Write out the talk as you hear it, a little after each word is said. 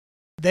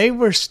They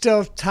were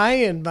still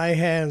tying my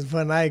hands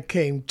when I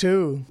came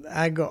to.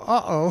 I go,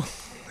 uh-oh.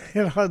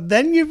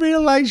 Then you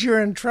realize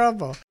you're in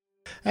trouble.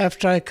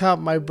 After I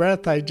caught my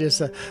breath, I just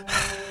said,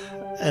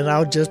 and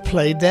I'll just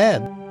play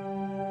dead.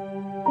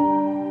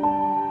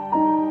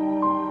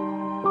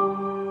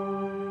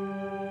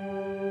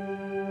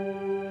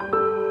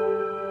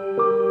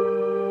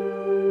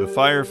 The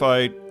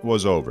firefight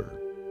was over.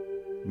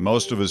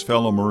 Most of his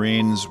fellow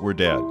Marines were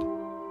dead.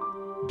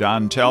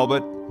 Don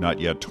Talbot,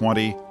 not yet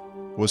 20,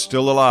 was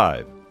still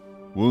alive,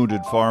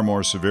 wounded far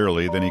more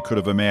severely than he could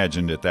have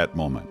imagined at that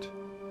moment.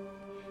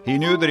 He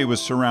knew that he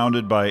was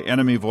surrounded by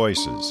enemy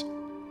voices,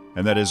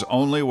 and that his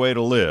only way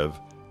to live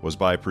was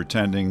by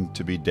pretending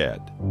to be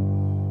dead.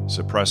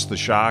 Suppress the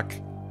shock,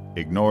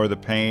 ignore the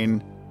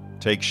pain,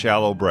 take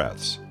shallow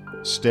breaths,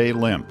 stay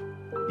limp,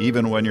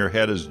 even when your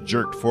head is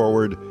jerked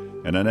forward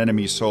and an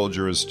enemy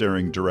soldier is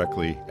staring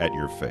directly at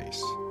your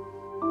face.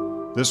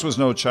 This was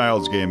no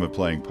child's game of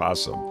playing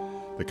possum.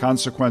 The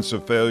consequence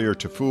of failure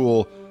to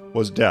fool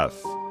was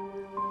death.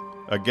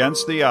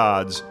 Against the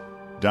odds,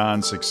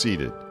 Don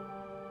succeeded.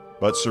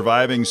 But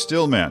surviving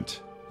still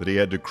meant that he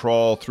had to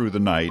crawl through the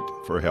night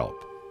for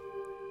help.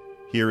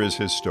 Here is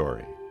his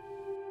story.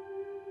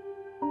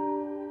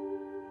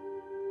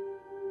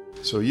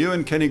 So you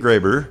and Kenny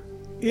Graber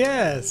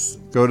Yes.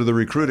 go to the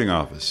recruiting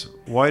office.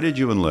 Why did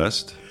you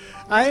enlist?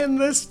 I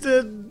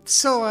enlisted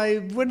so I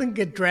wouldn't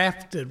get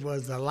drafted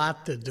was a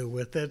lot to do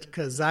with it,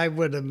 because I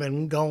would have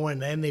been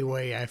going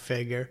anyway, I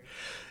figure.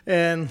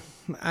 And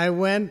I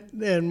went,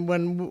 and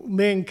when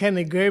me and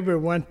Kenny Graber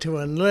went to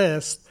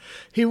enlist,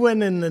 he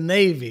went in the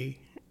Navy,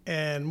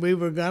 and we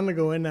were going to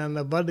go in on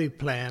a buddy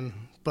plan,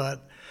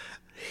 but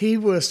he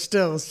was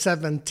still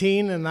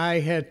 17, and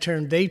I had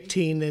turned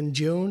 18 in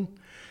June,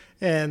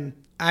 and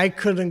I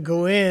couldn't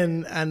go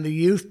in on the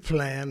youth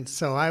plan,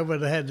 so I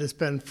would have had to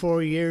spend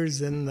 4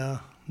 years in the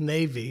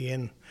Navy.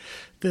 And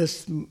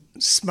this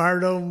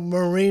smart old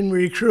Marine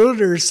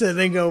recruiter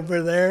sitting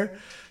over there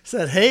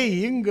said, hey,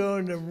 you can go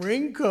in the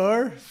Marine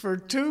Corps for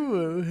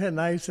 2. And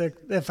I said,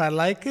 if I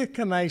like it,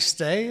 can I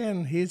stay?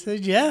 And he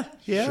said, yeah,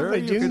 sure,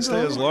 but you can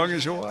stay as long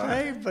as you want.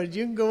 Hey, but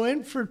you can go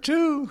in for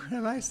 2.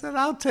 And I said,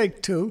 I'll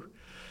take 2.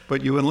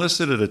 But you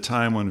enlisted at a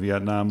time when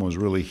Vietnam was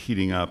really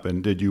heating up,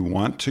 and did you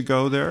want to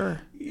go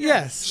there?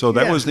 Yes. So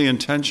that was the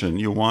intention.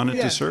 You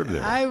wanted to serve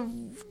there. I,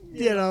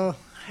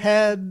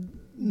 had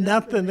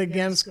nothing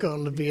against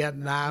going to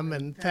Vietnam.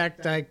 In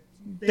fact, I'd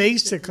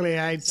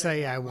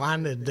say I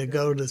wanted to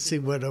go to see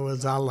what it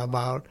was all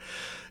about.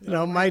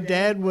 My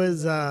dad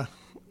was a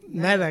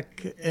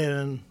medic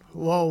in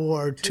World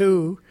War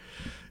II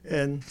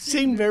and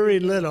seen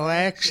very little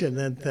action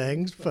and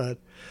things, but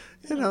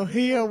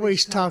he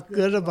always talked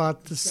good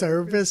about the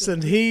service,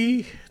 and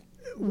he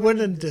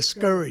wouldn't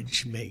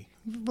discourage me.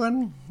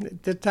 When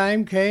the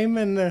time came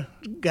and the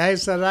guy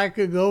said I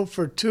could go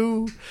for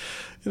 2,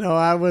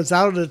 I was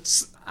out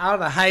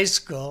of high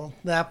school,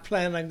 not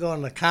planning on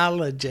going to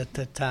college at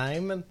the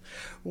time, and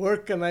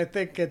working, I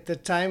think, at the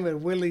time at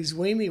Willie's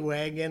Weenie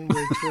Wagon,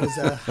 which was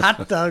a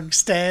hot dog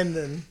stand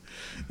in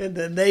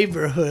the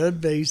neighborhood,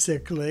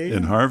 basically.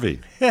 In Harvey,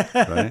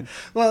 right?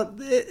 Well,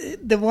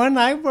 the one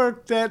I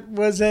worked at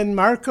was in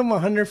Markham,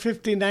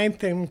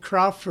 159th and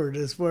Crawford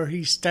is where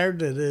he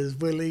started his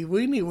Willie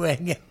Weenie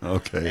Wagon.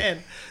 Okay.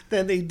 And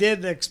then he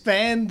did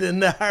expand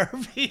into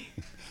Harvey.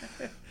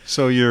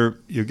 So you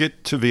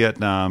get to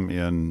Vietnam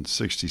in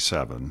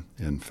 67,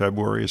 in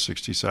February of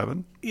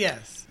 67?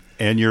 Yes.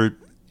 And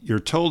you're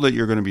told that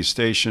you're going to be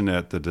stationed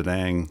at the Da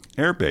Nang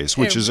Air Base,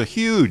 which is a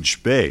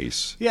huge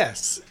base.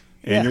 Yes.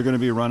 And you're going to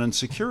be running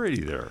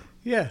security there.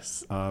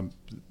 Yes.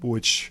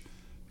 Which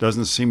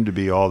doesn't seem to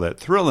be all that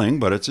thrilling,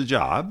 but it's a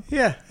job.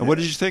 Yeah. And what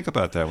did you think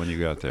about that when you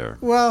got there?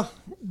 Well,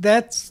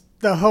 that's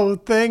the whole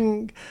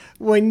thing.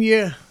 When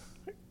you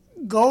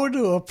go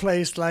to a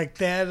place like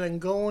that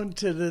and go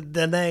into the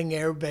Da Nang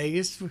Air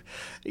Base,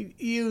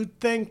 you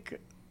think,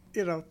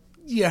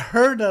 you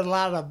heard a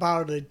lot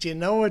about it.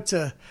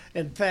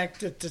 In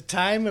fact, at the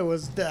time, it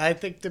was, I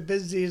think, the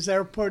busiest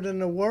airport in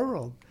the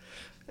world.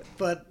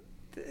 But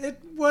it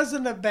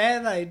wasn't a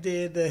bad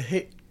idea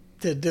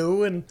to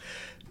do. And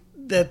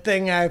the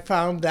thing I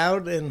found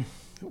out and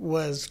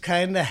was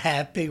kind of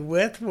happy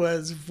with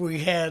was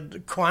we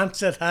had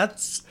Quonset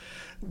huts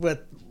with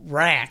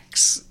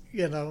racks,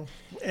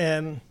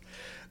 and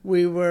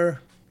we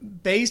were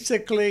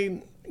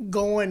basically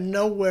going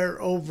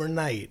nowhere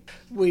overnight.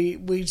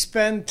 We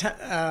spend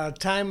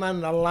time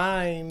on the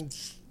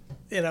lines,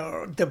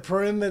 the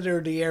perimeter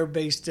of the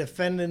airbase,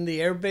 defending the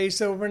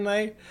airbase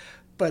overnight,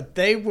 but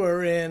they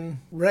were in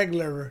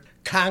regular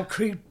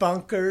concrete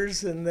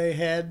bunkers, and they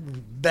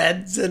had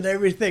beds and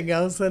everything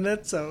else in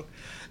it, so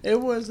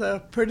it was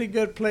a pretty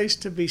good place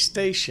to be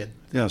stationed.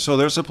 Yeah, so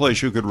there's a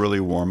place you could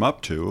really warm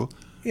up to.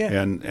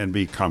 Yeah. And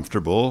be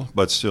comfortable,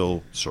 but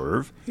still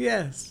serve.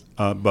 Yes.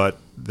 But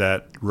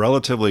that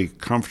relatively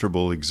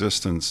comfortable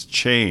existence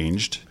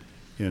changed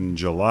in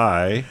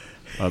July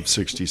of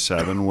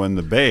 67 when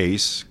the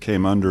base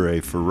came under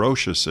a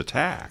ferocious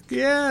attack.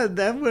 Yeah,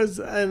 that was,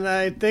 and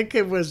I think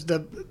it was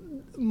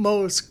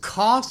most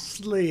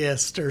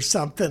costliest or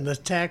something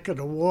attack of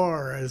the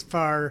war as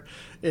far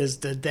as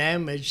the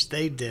damage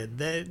they did.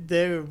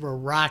 There were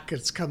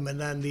rockets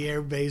coming on the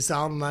airbase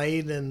all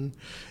night, and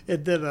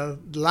it did a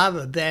lot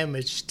of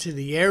damage to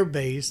the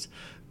airbase,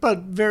 but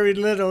very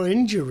little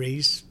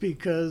injuries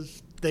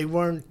because they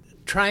weren't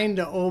trying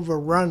to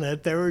overrun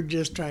it. They were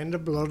just trying to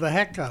blow the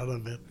heck out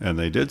of it. And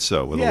they did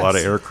so with Yes. a lot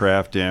of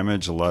aircraft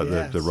damage. A lot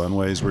Yes. the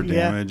runways were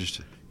Yeah.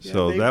 damaged. Yeah,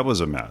 So that was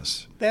a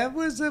mess. That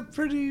was a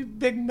pretty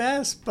big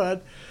mess,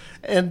 but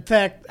in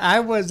fact, I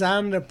was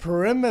on the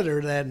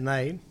perimeter that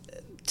night.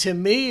 To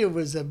me, it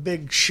was a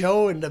big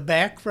show in the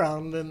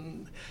background,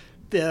 and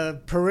the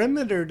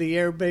perimeter of the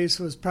airbase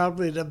was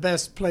probably the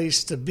best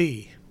place to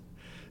be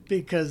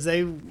because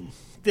they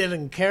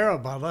didn't care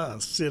about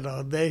us. You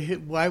know,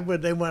 why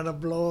would they want to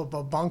blow up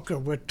a bunker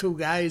with two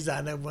guys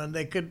on it when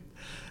they could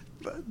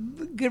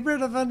get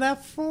rid of an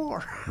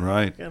F-4?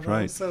 Right, You know?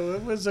 right. So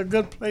it was a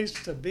good place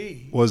to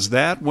be. Was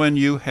that when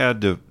you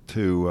had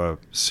to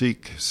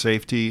seek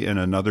safety in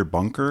another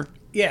bunker?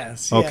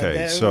 Yes. Okay,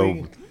 yeah, so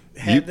we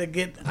had to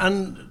get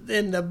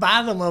in the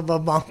bottom of a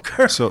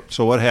bunker. So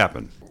what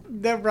happened?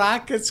 The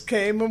rockets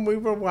came and we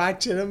were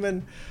watching them,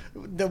 and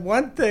the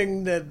one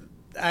thing that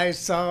I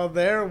saw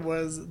there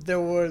was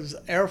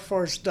Air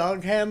Force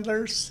dog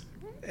handlers,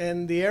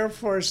 and the Air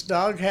Force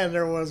dog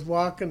handler was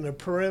walking the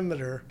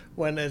perimeter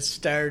when it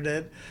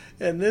started,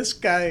 and this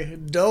guy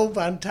dove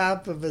on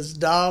top of his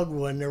dog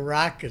when the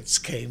rockets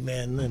came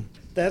in. And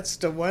that's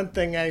the one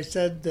thing I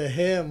said to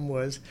him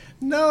was,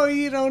 no,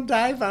 you don't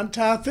dive on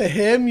top of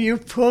him, you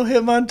pull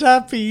him on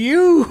top of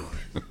you.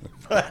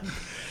 But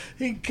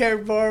he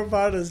cared more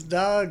about his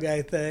dog,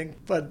 I think.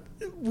 But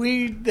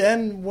we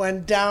then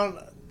went down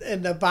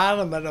in the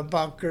bottom of the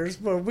bunkers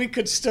where we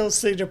could still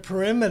see the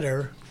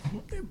perimeter,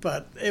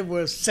 but it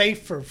was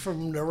safer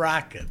from the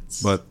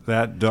rockets. But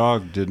that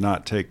dog did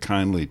not take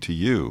kindly to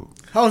you.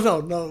 Oh,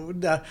 no.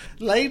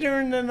 Later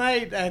in the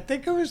night, I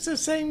think it was the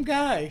same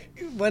guy.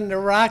 When the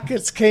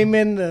rockets came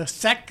in the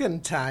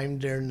second time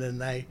during the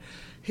night,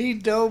 he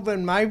dove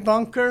in my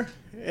bunker,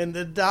 and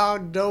the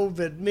dog dove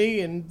at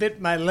me and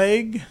bit my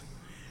leg.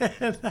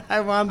 And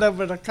I wound up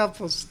with a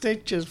couple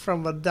stitches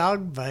from a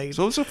dog bite.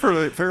 So it was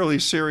a fairly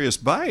serious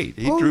bite.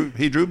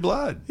 He drew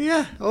blood.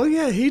 Yeah. Oh,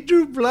 yeah. He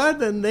drew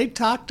blood, and they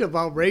talked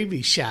about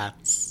rabies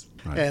shots.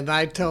 Right. And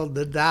I told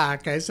the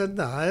doc, I said,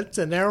 no, it's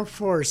an Air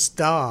Force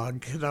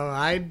dog. You know,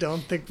 I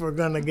don't think we're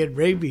going to get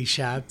rabies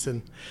shots.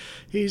 And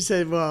he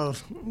said, well,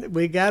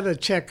 we got to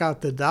check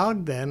out the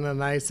dog then.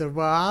 And I said,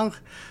 well,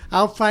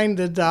 I'll find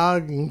the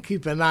dog and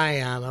keep an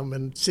eye on him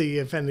and see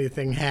if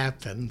anything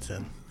happens.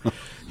 And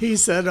he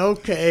said,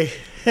 okay.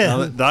 Now,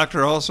 the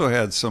doctor also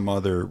had some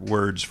other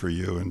words for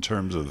you in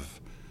terms of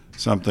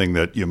something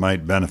that you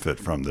might benefit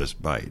from this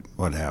bite.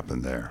 What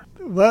happened there?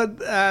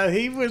 But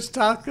he was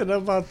talking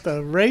about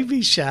the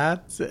rabies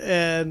shots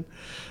and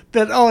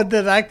that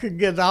I could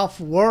get off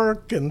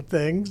work and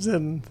things.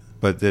 And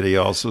But did he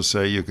also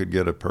say you could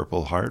get a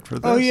Purple Heart for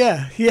this? oh,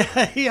 yeah.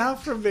 He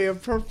offered me a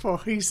purple.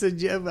 He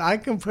said, yeah, I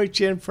can put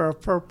you in for a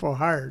Purple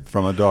Heart.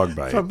 From a dog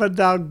bite. From a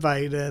dog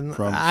bite. And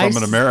From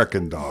an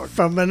American dog.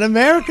 From an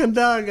American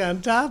dog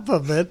on top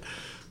of it.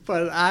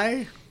 But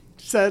I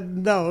said,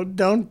 no,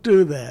 don't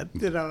do that.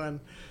 You know, and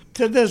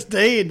to this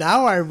day,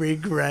 now I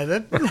regret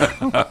it.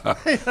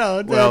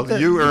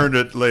 You earned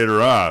it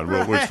later on,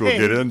 right, which we'll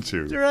get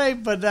into.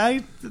 Right, but I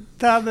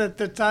thought at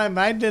the time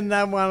I did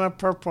not want a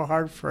Purple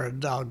Heart for a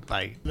dog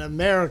bite. An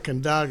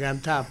American dog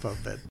on top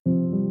of it.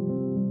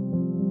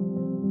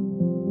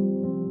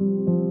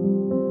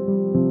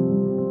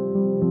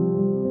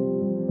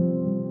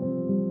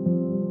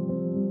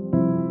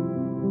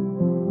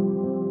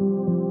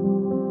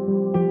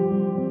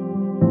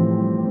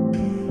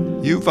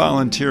 You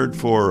volunteered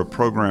for a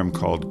program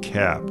called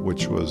CAP,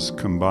 which was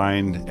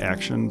Combined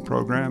Action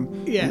Program.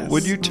 Yes.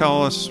 Would you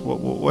tell us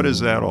what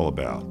is that all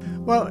about?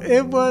 Well,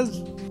 it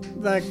was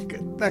like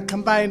a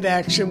combined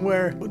action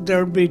where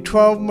there would be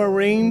 12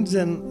 Marines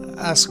and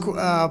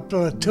a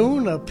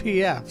platoon of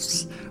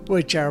PFs,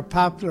 which are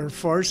Popular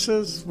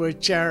Forces,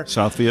 which are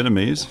South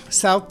Vietnamese.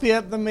 South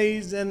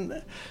Vietnamese,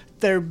 and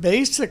they're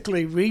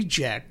basically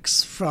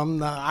rejects from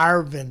the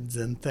Arvins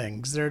and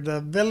things. They're the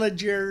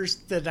villagers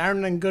that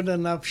aren't in good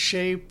enough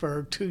shape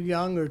or too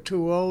young or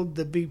too old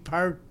to be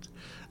part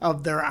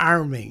of their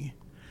army.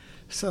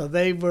 So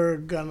they were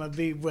going to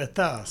be with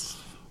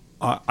us.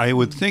 I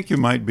would think you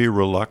might be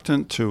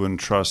reluctant to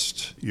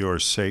entrust your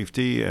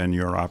safety and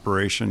your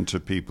operation to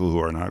people who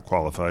are not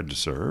qualified to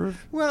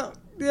serve. Well,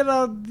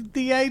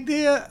 the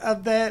idea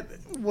of that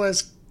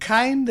was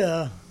kind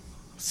of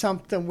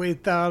something we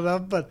thought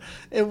of, but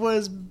it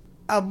was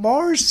a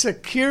more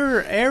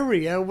secure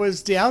area.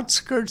 Was the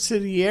outskirts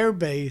of the air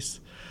base,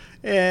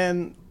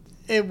 and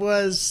it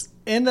was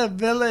in a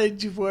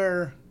village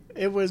where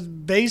it was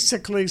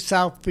basically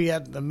South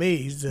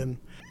Vietnamese, and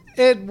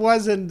it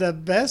wasn't the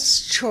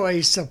best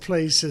choice of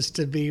places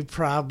to be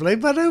probably,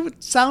 but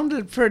it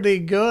sounded pretty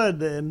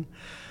good, and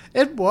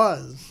it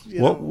was.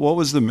 What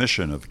was the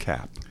mission of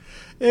CAP?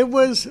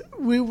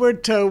 We were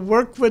to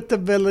work with the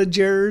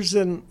villagers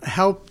and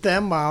help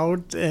them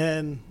out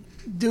and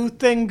do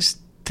things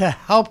to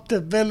help the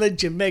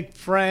village and make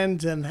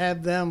friends and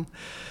have them,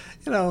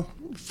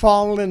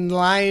 fall in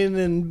line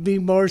and be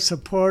more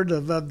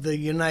supportive of the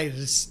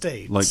United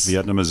States. Like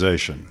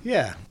Vietnamization.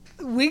 Yeah.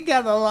 We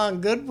got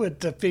along good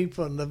with the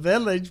people in the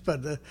village,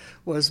 but it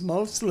was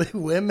mostly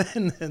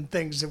women and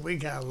things that we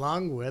got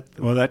along with.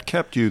 Well, that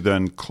kept you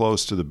then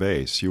close to the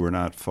base. You were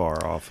not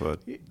far off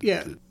it.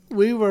 Yeah.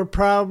 We were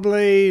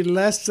probably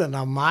less than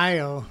a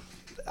mile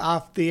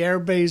off the air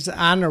base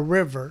on a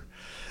river.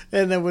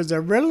 And it was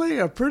really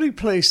a pretty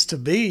place to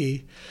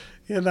be,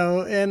 and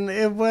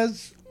it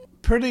was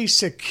pretty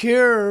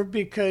secure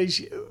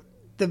because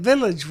the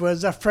village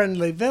was a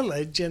friendly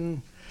village.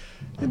 And,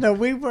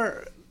 we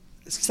were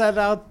set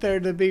out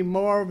there to be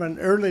more of an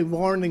early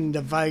warning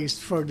device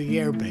for the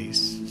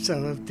airbase.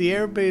 So if the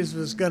airbase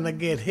was going to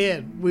get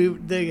hit,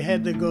 they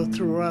had to go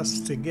through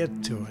us to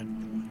get to it.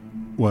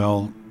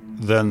 Well,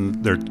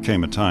 then there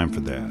came a time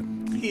for that.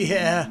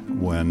 Yeah.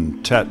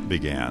 When Tet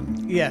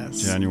began.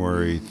 Yes.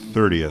 January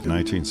 30th,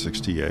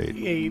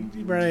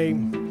 1968. Right.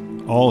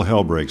 All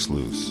hell breaks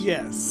loose.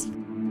 Yes.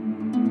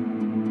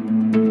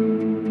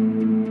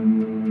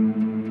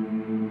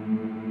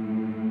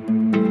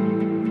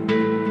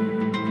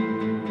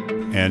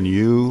 And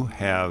you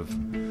have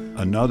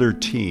another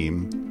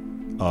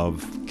team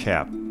of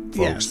CAP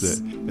folks.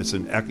 Yes.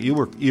 You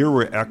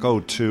were Echo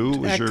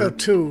 2? Echo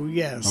 2,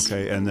 yes.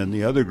 Okay, and then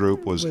the other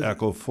group was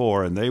Echo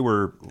 4, and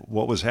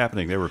what was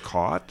happening? They were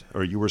caught,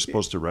 or you were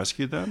supposed to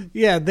rescue them?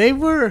 Yeah, they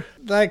were,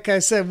 like I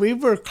said, we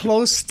were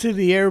close to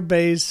the air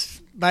base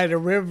by the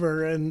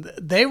river, and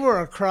they were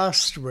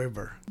across the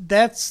river.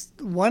 That's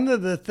one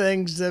of the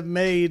things that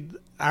made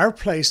our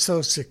place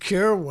so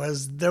secure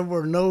was there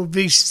were no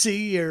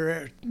VC,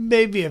 or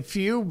maybe a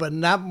few, but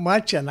not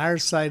much on our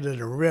side of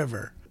the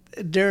river.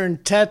 During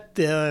Tet,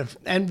 the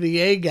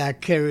NVA got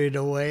carried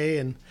away,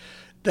 and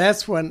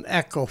that's when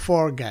Echo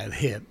 4 got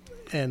hit.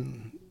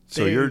 And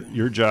so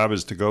your job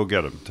is to go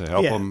get them, to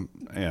help them.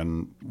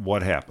 And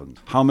what happened?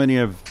 How many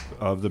of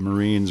the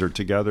Marines are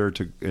together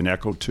in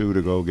Echo 2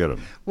 to go get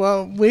them?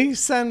 Well, we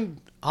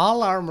sent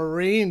all our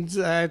Marines.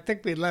 I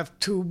think we left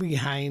 2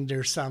 behind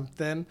or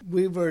something.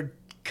 We were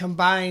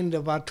combined,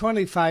 about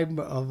 25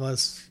 of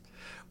us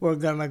were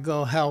going to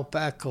go help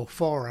Echo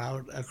 4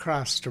 out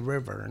across the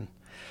river. And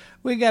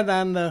we got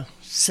on the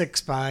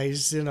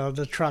 6x,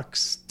 the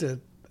trucks that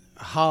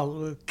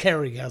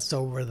carry us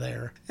over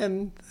there.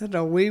 And,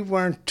 we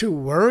weren't too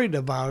worried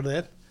about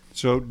it.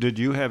 So did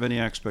you have any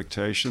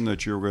expectation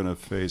that you were going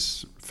to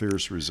face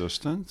fierce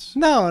resistance?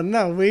 No,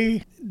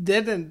 we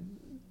didn't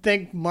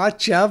think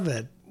much of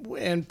it.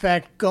 In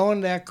fact,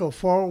 going to Echo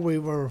 4, we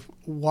were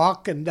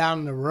walking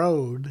down the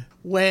road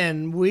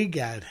when we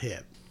got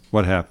hit.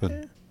 What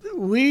happened?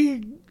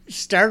 We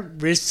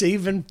started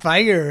receiving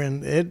fire,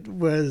 and it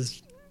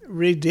was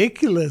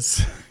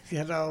ridiculous,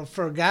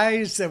 for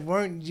guys that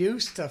weren't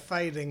used to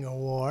fighting a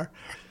war.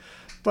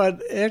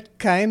 But it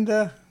kind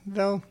of,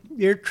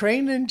 your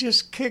training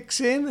just kicks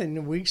in,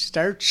 and we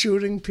start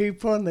shooting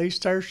people, and they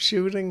start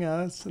shooting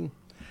us. And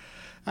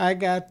I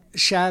got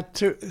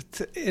shot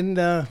in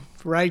the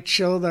right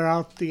shoulder,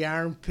 out the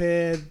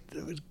armpit,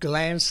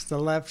 glanced the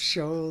left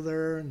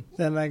shoulder, and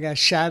then I got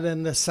shot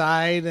in the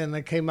side, and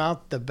it came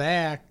out the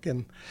back.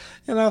 And,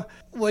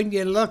 when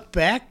you look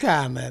back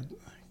on it,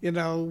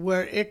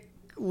 where it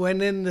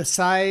went in the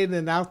side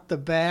and out the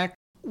back,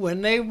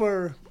 when they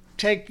were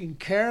taking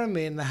care of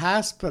me in the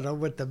hospital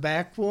with the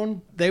back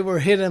wound, they were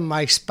hitting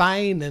my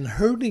spine and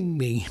hurting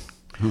me.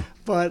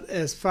 But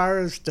as far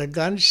as the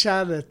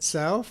gunshot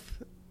itself,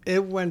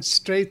 it went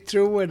straight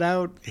through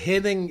without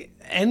hitting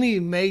any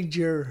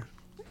major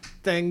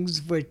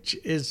things, which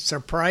is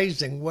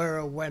surprising where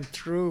it went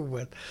through,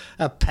 with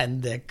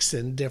appendix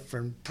and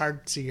different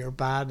parts of your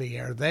body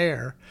are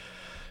there.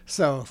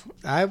 So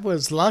I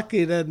was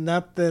lucky that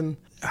nothing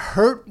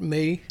hurt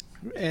me.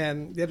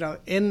 And,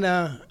 in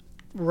the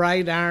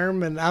right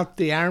arm and out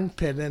the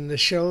armpit, and the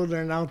shoulder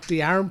and out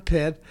the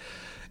armpit,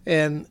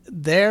 and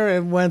there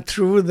it went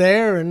through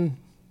there and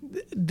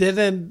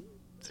didn't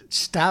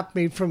stop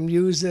me from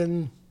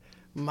using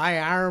my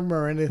arm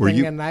or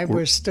anything. And I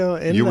was still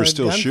in the gunfight. You were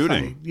still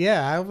shooting?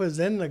 Yeah, I was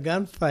in the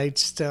gunfight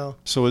still.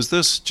 So is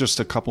this just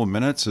a couple of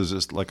minutes? Is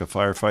this like a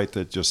firefight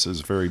that just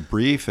is very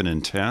brief and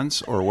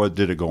intense, or what,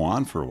 did it go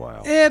on for a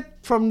while?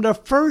 From the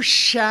first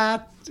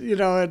shot,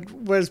 it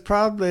was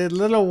probably a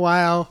little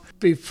while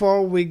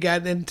before we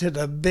got into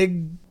the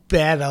big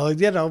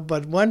battle,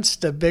 but once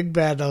the big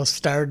battle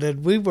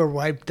started, we were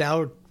wiped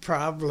out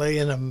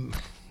probably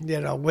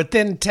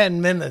within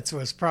 10 minutes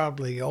was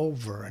probably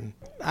over. And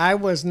I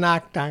was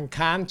knocked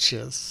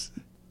unconscious,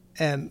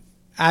 and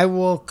I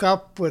woke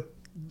up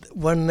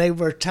when they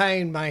were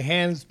tying my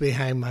hands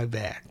behind my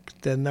back,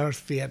 the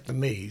North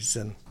Vietnamese,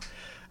 and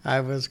I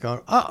was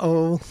going,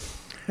 uh-oh.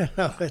 At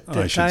the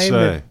I should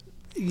say.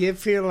 You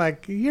feel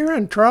like you're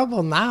in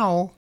trouble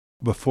now.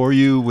 Before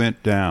you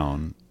went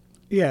down,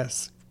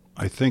 yes,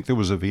 I think there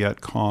was a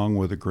Viet Cong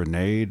with a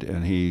grenade,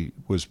 and he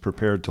was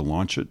prepared to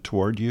launch it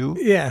toward you.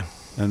 Yeah.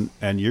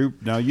 And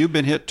you've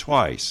been hit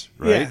twice,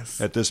 right? Yes.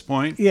 At this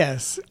point?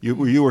 Yes. You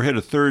were hit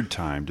a third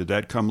time. Did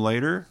that come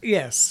later?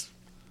 Yes.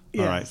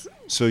 Yes. All right.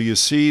 So you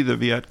see the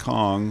Viet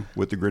Cong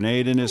with the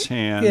grenade in his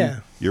hand. Yeah.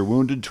 You're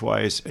wounded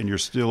twice, and you're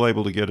still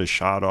able to get a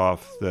shot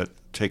off that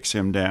takes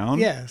him down?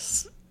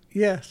 Yes.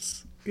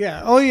 Yes.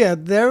 Yeah. Oh, yeah.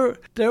 There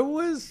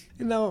was,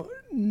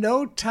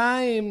 no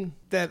time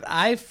that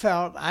I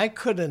felt I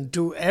couldn't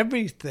do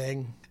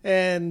everything.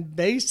 And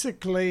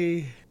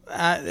basically,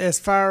 as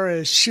far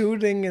as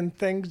shooting and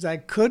things, I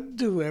could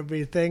do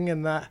everything.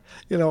 And,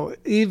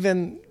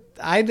 even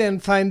I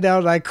didn't find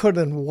out I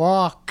couldn't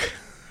walk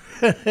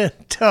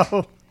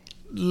until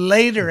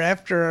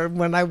later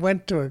when I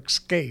went to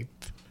escape.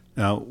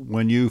 Now,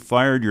 when you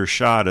fired your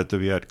shot at the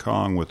Viet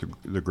Cong with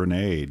the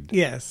grenade,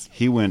 yes,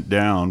 he went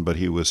down, but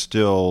he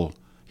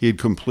had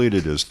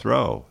completed his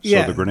throw. So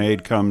yeah. the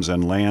grenade comes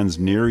and lands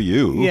near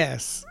you.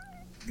 Yes,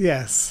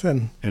 yes.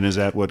 And is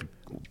that what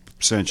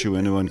sent you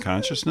into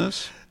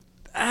unconsciousness?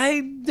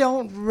 I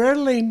don't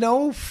really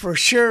know for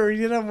sure.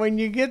 When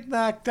you get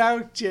knocked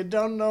out, you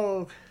don't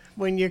know.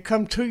 When you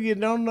come to, you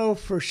don't know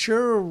for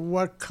sure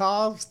what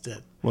caused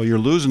it. Well, you're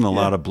losing a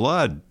lot of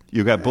blood.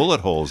 You got bullet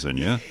holes in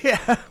you.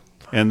 Yeah.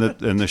 And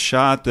the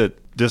shot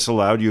that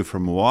disallowed you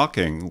from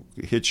walking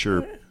hit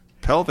your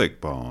pelvic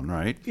bone,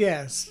 right?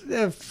 Yes.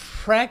 It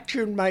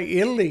fractured my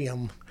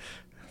ilium.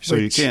 So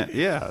you can't,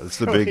 it's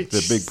the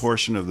big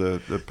portion of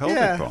the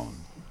pelvic bone.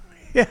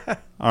 Yeah.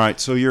 All right,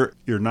 so you're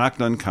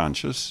knocked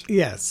unconscious.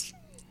 Yes.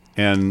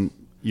 And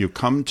you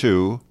come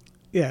to.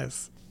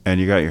 Yes. And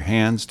you got your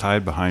hands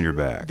tied behind your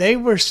back. They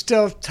were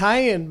still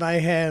tying my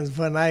hands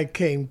when I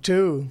came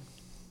to.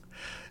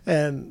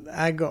 And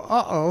I go,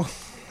 uh-oh.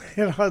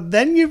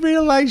 Then you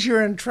realize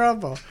you're in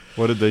trouble.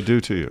 What did they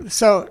do to you?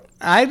 So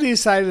I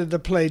decided to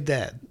play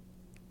dead.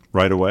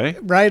 Right away?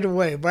 Right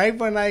away. Right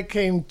when I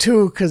came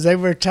to, because they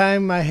were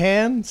tying my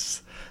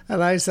hands.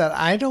 And I said,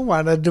 I don't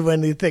want to do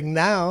anything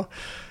now.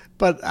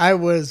 But I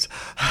was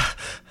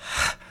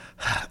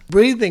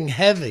breathing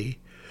heavy.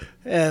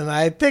 And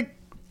I think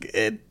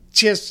it's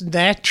just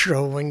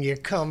natural when you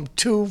come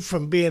to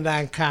from being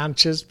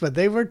unconscious. But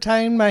they were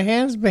tying my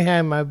hands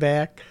behind my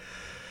back.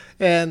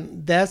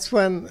 And that's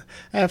when,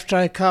 after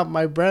I caught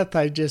my breath,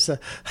 I just,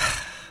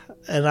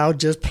 and I'll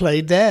just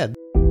play dead.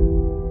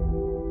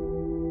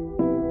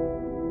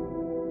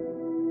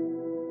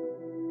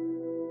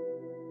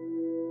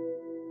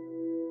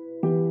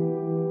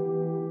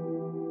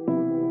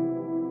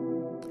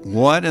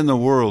 What in the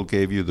world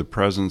gave you the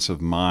presence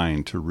of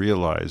mind to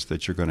realize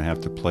that you're going to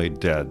have to play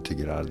dead to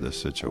get out of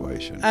this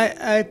situation?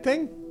 I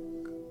think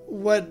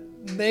what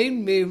made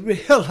me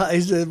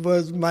realize it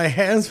was my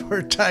hands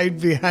were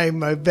tied behind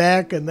my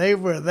back and they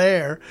were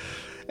there.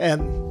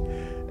 And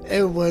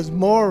it was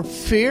more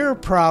fear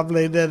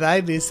probably that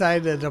I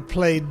decided to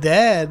play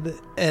dead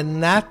and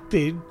not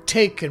be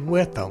taken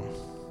with them.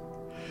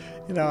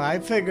 I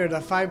figured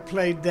if I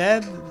played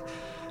dead,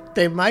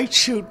 they might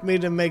shoot me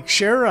to make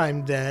sure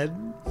I'm dead,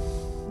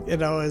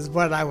 is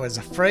what I was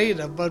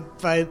afraid of.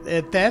 But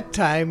at that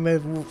time,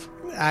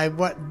 I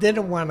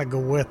didn't want to go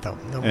with them,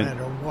 no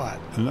matter what.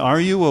 And are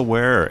you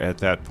aware at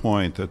that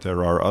point that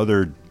there are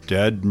other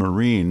dead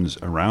Marines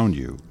around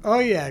you? Oh,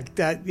 yeah.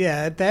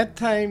 At that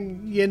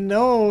time,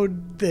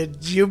 that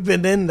you've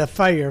been in the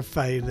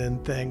firefight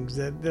and things.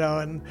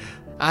 And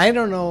I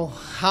don't know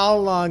how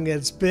long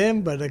it's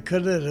been, but it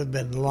could have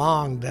been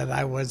long that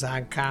I was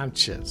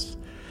unconscious.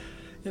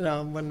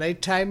 When they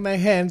tied my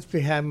hands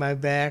behind my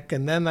back,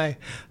 and then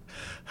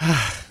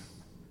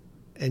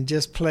and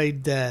just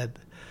played dead.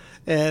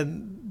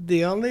 And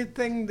the only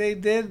thing they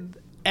did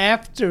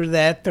after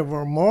that, there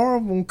were more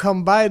of them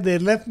come by, they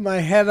lift my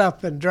head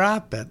up and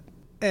drop it.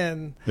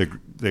 And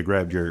they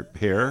grabbed your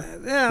hair,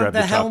 grabbed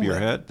the top helmet. of your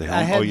head.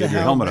 I had you had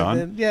your helmet on.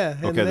 And, yeah.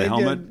 Okay, and the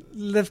helmet.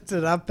 Lift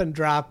it up and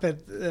drop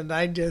it, and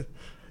I just,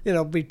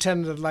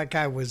 pretended like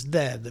I was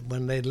dead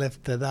when they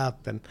lifted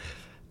up. And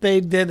they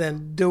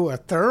didn't do a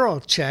thorough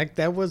check.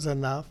 That was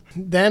enough.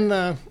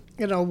 Then,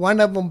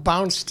 one of them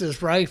bounced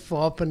his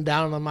rifle up and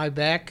down on my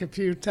back a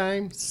few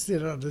times,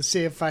 to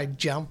see if I'd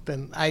jump,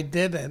 and I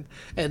didn't.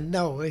 And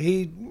no,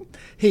 he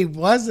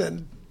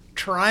wasn't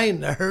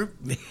trying to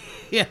hurt me.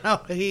 He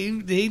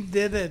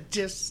did it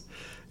just,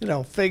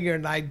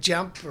 figuring I'd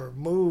jump or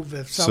move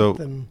if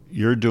something. So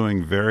you're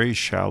doing very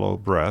shallow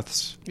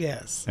breaths.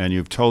 Yes. And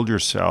you've told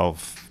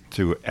yourself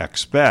to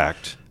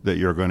expect that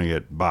you're going to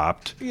get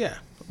bopped. Yeah.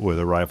 With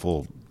a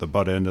rifle, the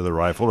butt end of the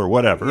rifle or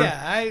whatever.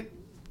 Yeah, I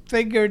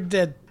figured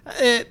that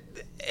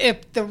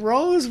if the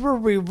roles were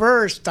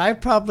reversed, I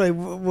probably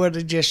would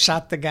have just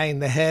shot the guy in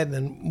the head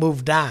and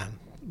moved on.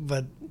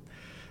 But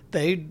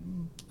they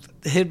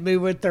hit me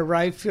with the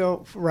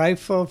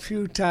rifle a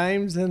few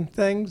times and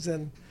things,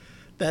 and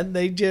then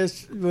they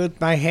just, with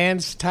my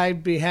hands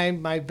tied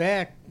behind my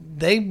back,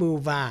 they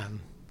move on.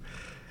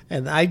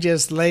 And I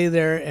just lay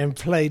there and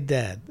play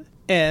dead.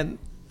 And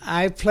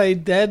I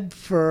played dead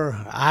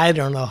for, I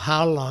don't know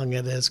how long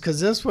it is, because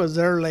this was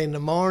early in the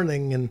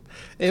morning, and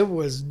it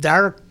was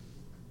dark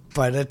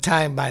by the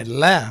time I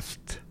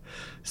left.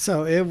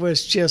 So it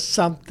was just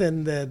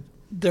something that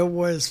there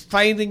was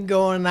fighting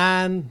going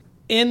on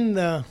in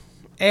the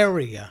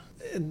area,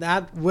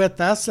 not with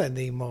us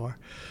anymore.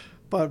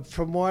 But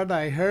from what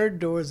I heard,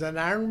 there was an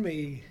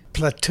army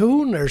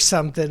platoon or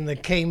something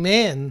that came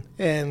in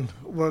and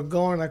were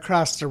going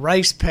across the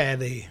rice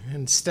paddy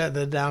instead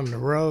of down the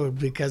road,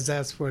 because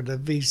that's where the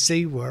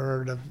VC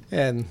were.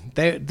 And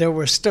there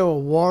was still a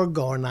war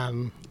going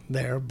on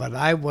there, but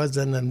I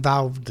wasn't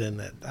involved in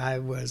it. I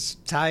was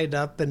tied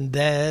up and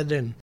dead,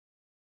 and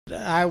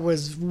I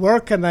was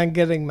working on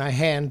getting my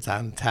hands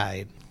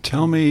untied.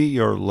 Tell me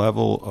your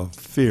level of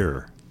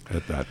fear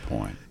at that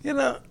point.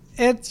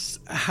 It's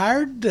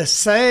hard to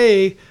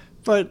say,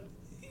 but,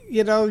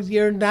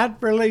 you're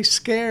not really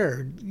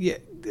scared.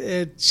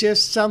 It's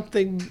just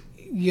something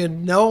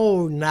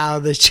now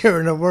that you're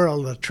in a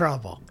world of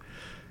trouble.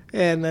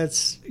 And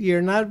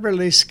you're not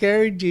really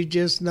scared. You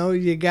just know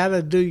you got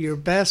to do your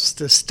best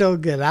to still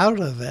get out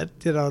of it,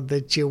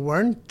 that you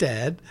weren't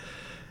dead.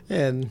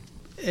 And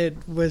it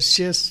was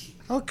just,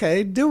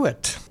 okay, do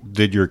it.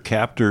 Did your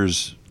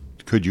captors,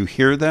 could you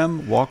hear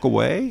them walk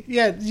away?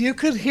 Yeah, you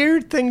could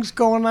hear things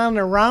going on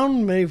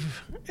around me.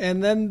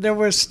 And then there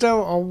was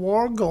still a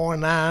war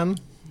going on,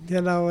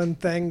 and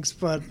things.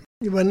 But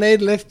when they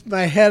lifted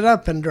my head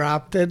up and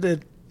dropped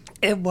it,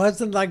 it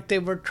wasn't like they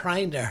were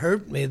trying to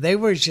hurt me. They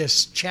were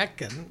just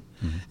checking,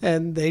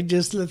 and they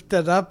just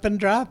lifted up and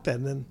dropped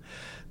it. And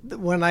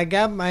when I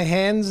got my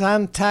hands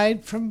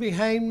untied from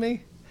behind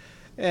me,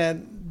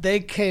 and they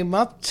came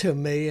up to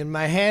me, and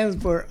my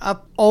hands were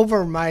up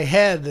over my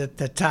head at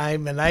the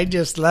time, and I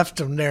just left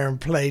them there and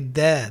played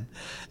dead.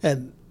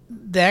 And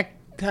that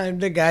time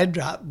the guy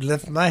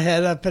lifted my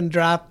head up and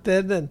dropped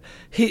it, and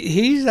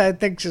he's I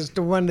think just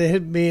the one that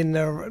hit me in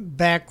the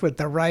back with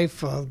the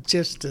rifle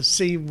just to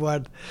see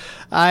what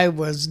I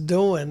was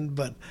doing,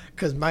 but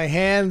because my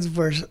hands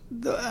were,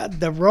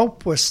 the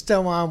rope was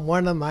still on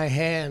one of my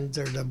hands,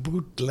 or the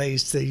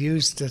bootlace they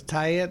used to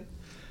tie it.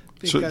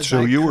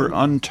 So you were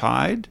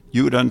untied?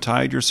 You had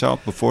untied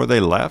yourself before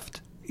they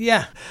left?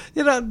 Yeah.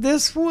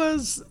 This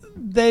was,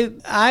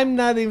 I'm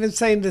not even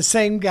saying the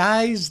same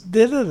guys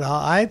did it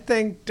all. I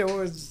think there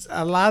was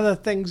a lot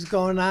of things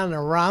going on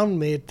around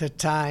me at the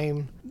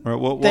time.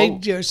 Right, they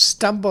just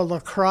stumbled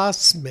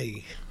across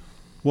me.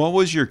 What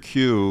was your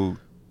cue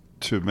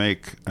to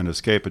make an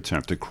escape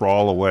attempt, to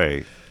crawl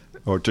away?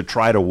 Or to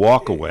try to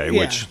walk away,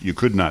 which you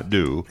could not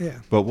do.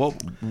 Yeah. But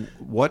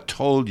what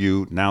told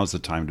you now's the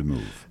time to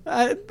move?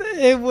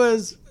 It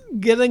was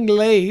getting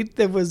late.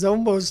 It was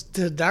almost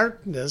to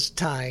darkness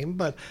time,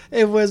 but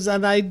it was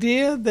an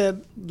idea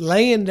that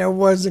laying there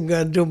wasn't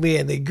going to do me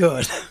any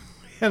good.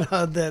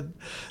 That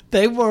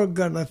they weren't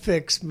going to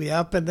fix me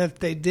up, and if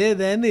they did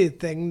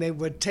anything, they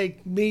would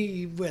take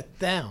me with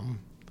them.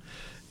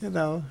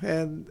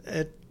 And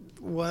it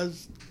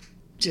was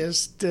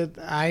just that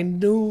I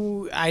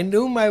knew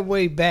my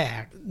way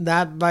back.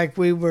 Not like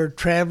we were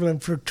traveling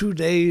for 2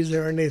 days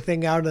or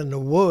anything out in the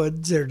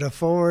woods or the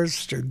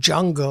forest or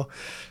jungle.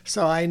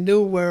 So I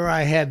knew where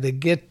I had to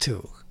get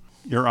to.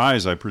 Your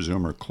eyes, I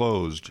presume, are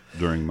closed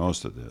during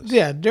most of this.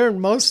 Yeah,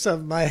 during most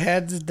of my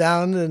head's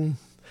down. And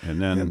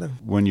then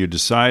when you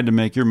decide to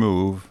make your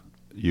move,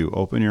 you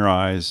open your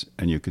eyes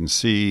and you can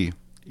see,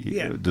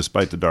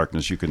 despite the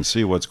darkness, you can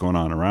see what's going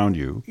on around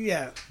you.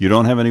 Yeah. You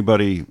don't have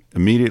anybody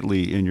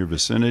immediately in your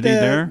vicinity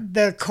there?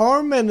 The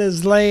corpsman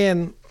is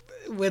laying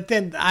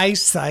within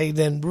eyesight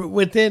and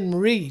within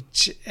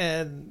reach.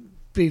 And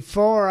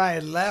before I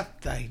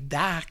left, I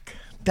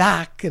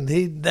Doc, and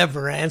he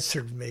never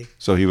answered me.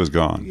 So he was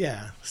gone?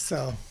 Yeah.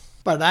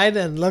 But I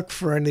didn't look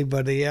for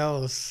anybody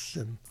else.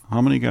 And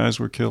how many guys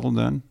were killed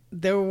then?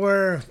 There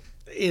were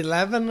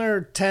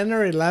 10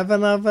 or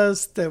 11 of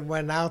us that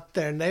went out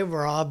there, and they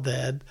were all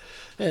dead.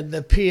 And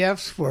the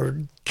PFs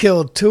were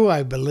killed too,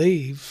 I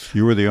believe.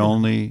 You were the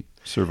only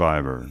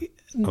survivor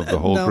of the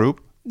whole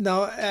group?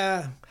 No,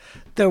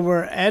 there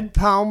were Ed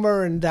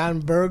Palmer and Don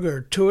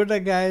Berger, two of the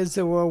guys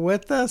that were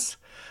with us.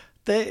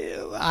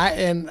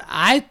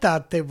 I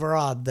thought they were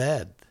all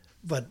dead,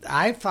 but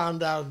I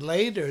found out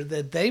later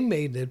that they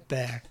made it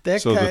back.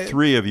 So the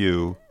three of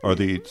you are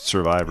the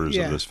survivors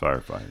of this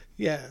firefight.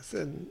 Yes,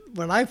 and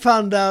when I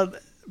found out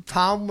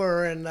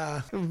Palmer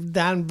and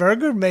Don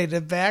Berger made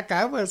it back,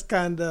 I was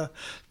kind of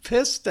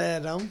pissed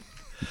at them.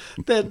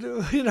 That,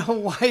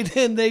 why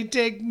didn't they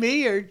take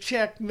me or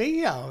check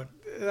me out?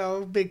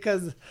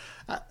 Because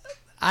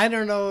I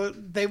don't know,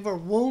 they were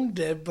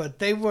wounded, but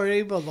they were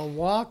able to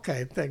walk,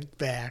 I think,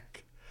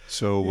 back.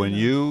 So when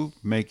you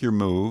make your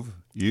move,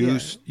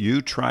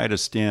 you try to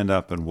stand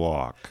up and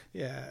walk.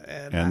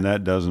 Yeah. And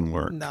that doesn't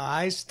work. No,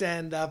 I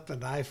stand up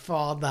and I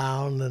fall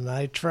down, and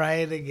I try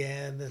it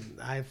again,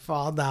 and I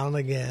fall down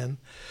again.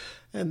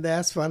 And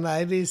that's when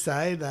I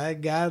decide I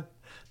got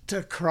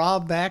to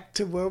crawl back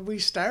to where we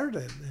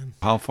started.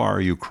 How far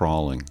are you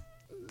crawling?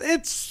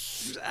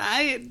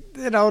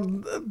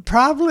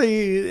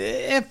 Probably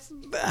if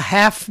a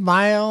half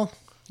mile,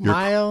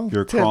 mile.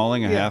 You're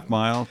crawling a half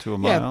mile to a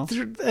mile?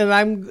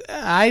 And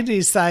I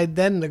decide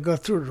then to go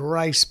through the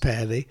rice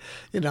paddy,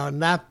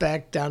 not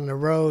back down the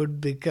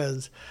road,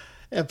 because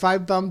if I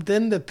bumped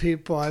into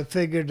people, I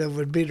figured it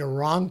would be the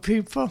wrong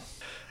people.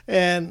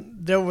 And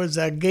there was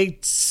a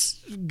Gate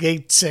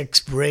 6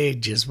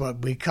 bridge is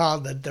what we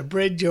called it, the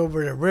bridge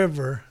over the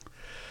river.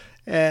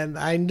 And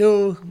I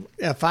knew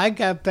if I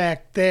got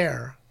back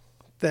there,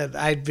 that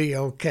I'd be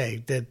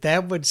okay,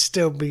 that would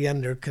still be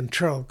under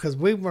control, because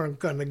we weren't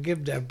going to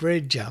give that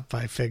bridge up,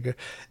 I figure.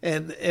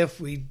 And if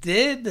we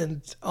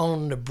didn't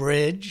own the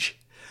bridge,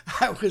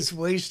 I was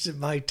wasting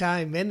my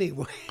time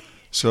anyway.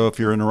 So if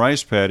you're in a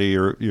rice paddy,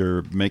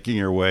 you're making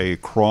your way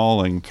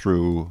crawling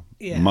through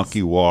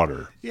mucky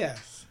water.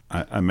 Yes.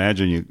 I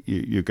imagine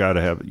you got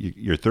to have,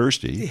 you're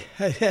thirsty.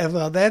 Yeah,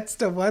 well, that's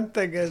the one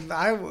thing, is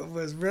I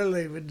was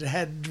really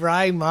had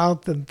dry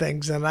mouth and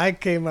things, and I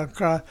came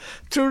across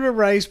through the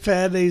rice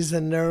paddies,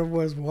 and there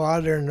was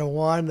water in the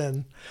one,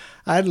 and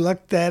I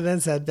looked at it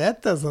and said,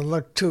 that doesn't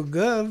look too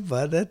good,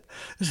 but it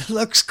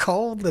looks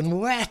cold and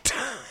wet.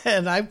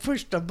 And I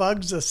pushed the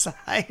bugs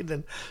aside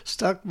and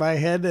stuck my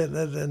head in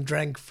it and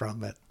drank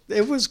from it.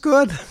 It was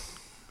good.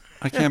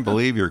 I can't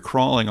believe you're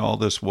crawling all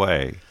this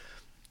way.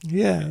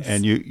 Yes.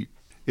 And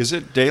is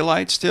it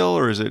daylight still,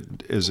 or is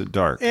it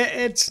dark?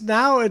 It's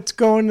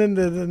going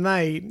into the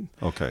night.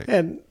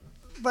 Okay.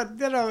 But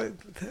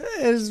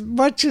as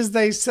much as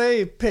they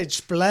say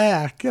pitch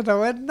black,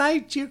 at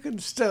night you can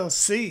still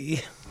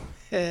see.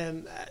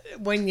 And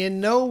when you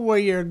know where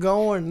you're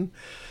going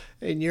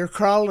and you're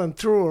crawling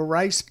through a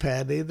rice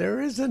paddy,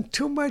 there isn't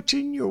too much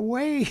in your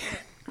way.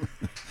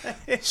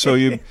 So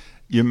you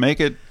make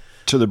it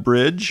to the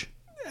bridge?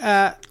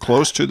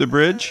 Close to the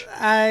bridge?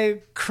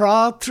 I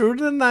crawl through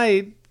the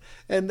night,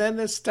 and then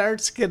it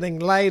starts getting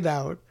light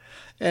out.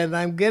 And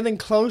I'm getting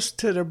close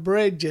to the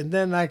bridge, and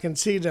then I can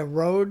see the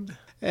road,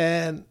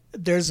 and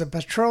there's a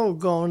patrol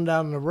going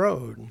down the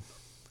road.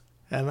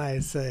 And I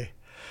say,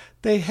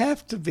 they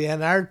have to be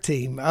on our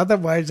team.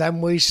 Otherwise,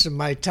 I'm wasting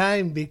my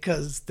time,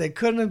 because they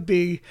couldn't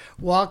be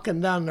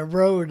walking down the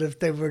road if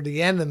they were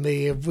the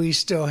enemy, if we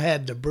still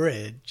had the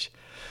bridge.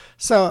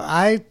 So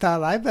I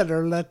thought I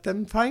better let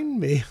them find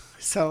me.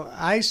 So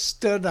I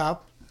stood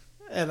up,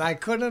 and I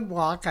couldn't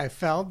walk. I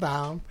fell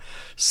down,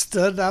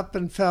 stood up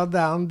and fell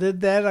down. Did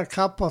that a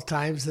couple of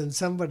times, and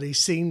somebody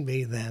seen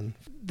me then.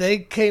 They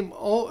came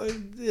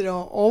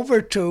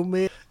over to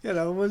me. It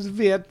was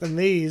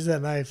Vietnamese,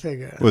 and I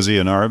figured. Was he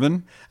an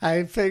Arvin?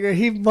 I figured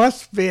he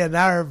must be an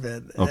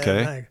Arvin.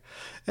 Okay.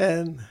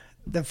 And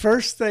the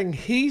first thing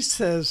he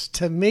says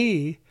to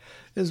me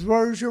is,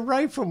 "Where's your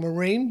rifle,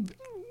 Marine?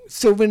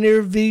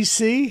 Souvenir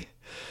VC?"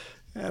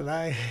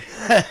 And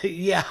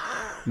yeah.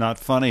 Not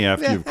funny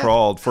after you've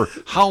crawled for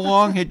how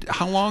long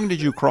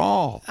did you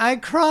crawl? I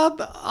crawled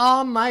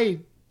all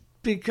night,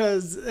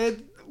 because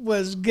it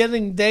was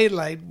getting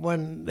daylight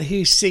when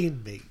he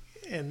seen me,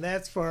 and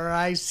that's where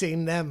I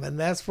seen them, and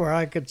that's where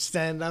I could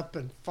stand up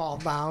and fall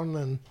down,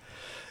 and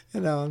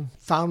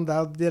found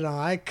out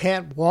I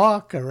can't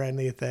walk or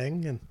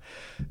anything. And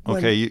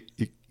okay,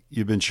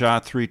 you've been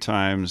shot 3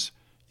 times.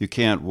 You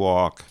can't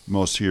walk.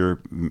 Most of your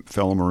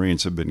fellow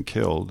Marines have been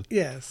killed.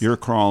 Yes. You're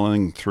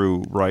crawling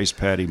through rice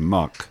paddy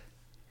muck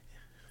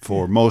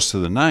for most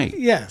of the night.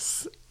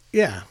 Yes.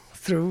 Yeah.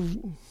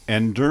 Through.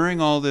 And during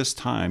all this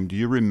time, do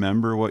you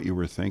remember what you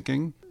were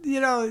thinking?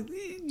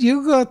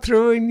 You go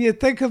through and you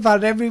think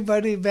about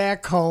everybody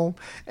back home,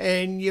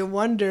 and you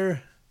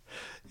wonder,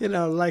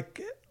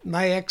 like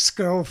my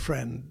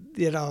ex-girlfriend,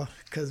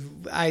 because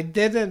I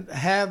didn't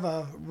have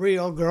a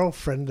real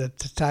girlfriend at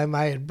the time.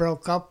 I had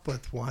broke up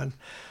with one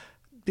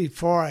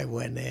before I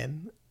went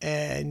in,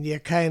 and you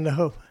kind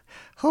of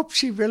hope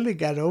she really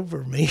got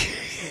over me,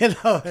 and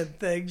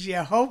things. You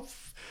hope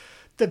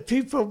the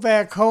people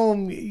back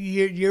home,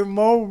 you're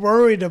more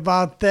worried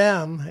about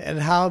them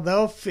and how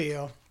they'll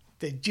feel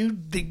that you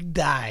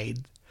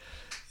died,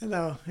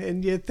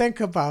 and you think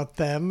about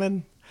them,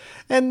 and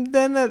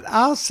then it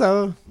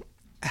also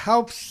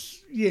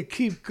helps you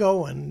keep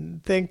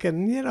going,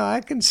 thinking, I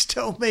can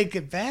still make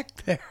it back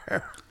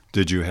there.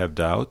 Did you have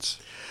doubts?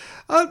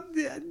 Oh,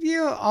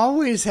 you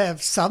always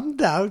have some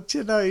doubts.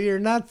 You're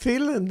not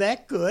feeling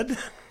that good,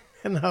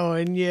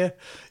 and you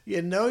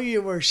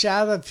were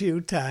shot a few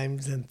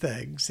times and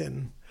things,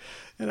 and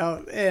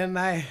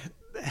I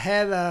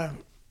had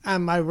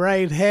on my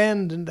right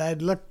hand, and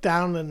I'd look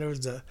down, and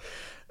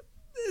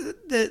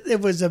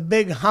it was a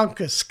big hunk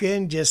of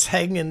skin just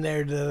hanging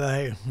there that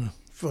I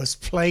was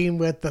playing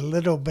with a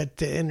little bit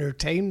to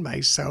entertain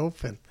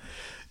myself, and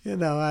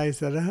I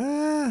said,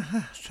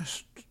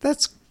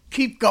 let's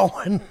keep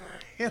going.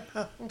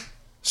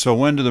 So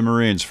when did the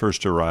Marines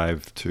first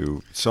arrive?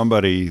 It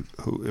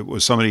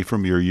was somebody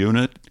from your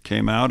unit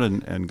came out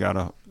and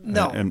got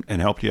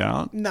and helped you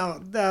out? No,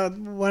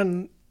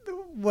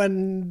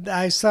 when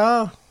I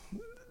saw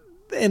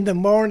in the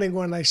morning,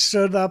 when I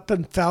stood up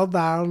and fell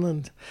down,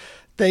 and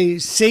they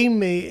seen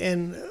me,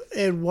 and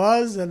it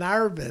was an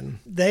Arvin.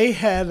 They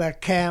had a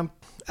camp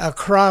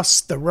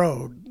across the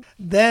road.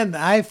 Then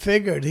I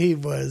figured he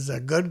was a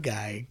good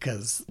guy,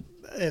 because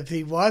if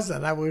he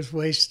wasn't, I was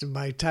wasting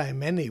my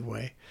time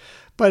anyway.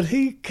 But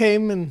he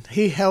came and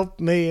he helped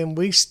me, and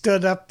we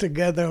stood up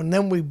together, and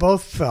then we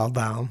both fell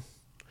down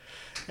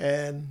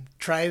and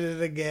tried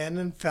it again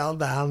and fell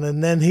down.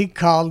 And then he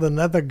called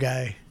another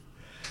guy.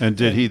 And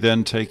did he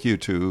then take you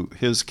to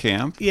his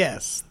camp?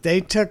 Yes,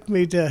 they took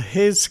me to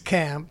his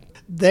camp.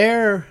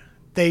 There,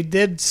 they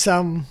did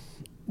some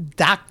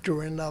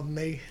doctoring of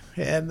me,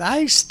 and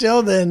I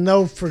still didn't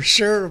know for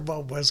sure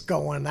what was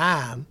going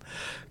on,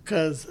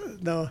 because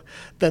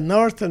the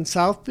North and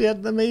South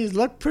Vietnamese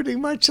look pretty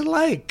much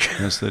alike.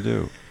 Yes, they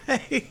do.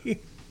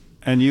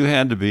 And you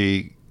had to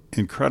be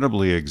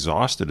incredibly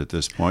exhausted at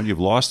this point. You've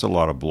lost a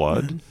lot of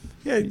blood.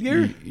 Yeah,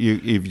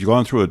 you've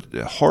gone through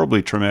a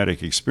horribly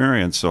traumatic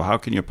experience, so how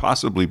can you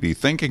possibly be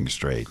thinking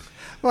straight?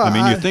 Well, I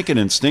mean, you're thinking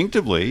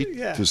instinctively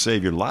yeah. to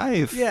save your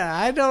life. Yeah,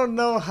 I don't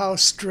know how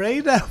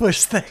straight I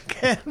was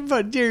thinking,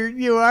 but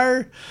you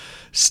are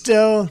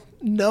still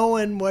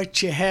knowing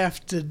what you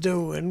have to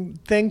do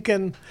and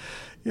thinking,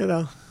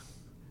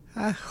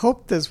 I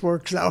hope this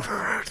works out.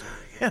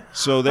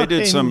 So they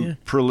did some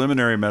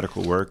preliminary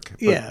medical work,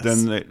 but yes.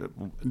 then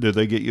did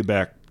they get you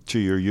back to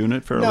your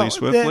unit fairly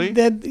swiftly?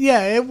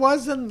 Yeah, it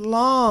wasn't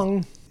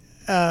long.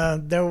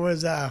 There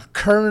was a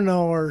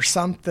colonel or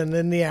something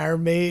in the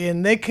Army,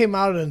 and they came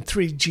out in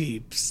 3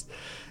 Jeeps.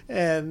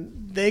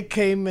 And they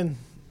came and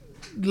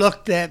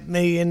looked at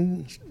me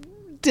and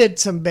did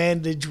some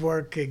bandage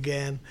work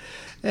again.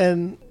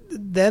 And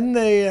then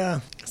they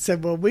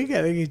said, well, we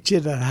got to get you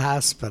to the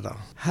hospital.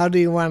 How do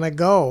you want to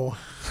go?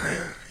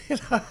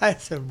 I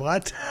said,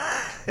 what?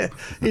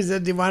 He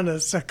said, do you want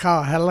us to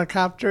call a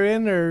helicopter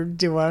in, or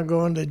do you want to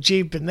go in the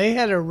Jeep? And they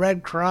had a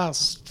Red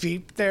Cross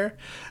Jeep there.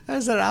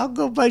 I said, I'll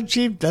go by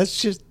Jeep. Let's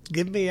just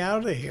get me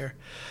out of here.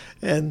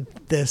 And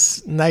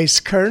this nice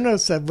colonel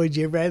said, would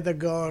you rather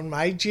go in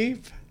my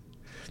Jeep?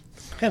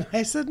 And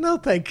I said, no,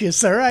 thank you,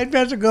 sir. I'd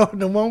rather go in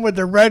the one with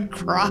the Red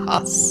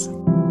Cross.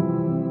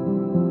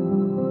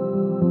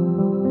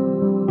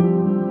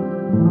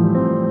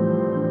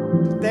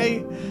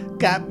 They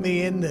got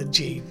me in the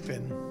Jeep,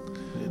 and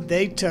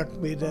they took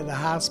me to the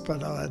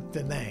hospital at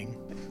Da Nang.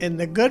 And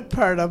the good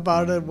part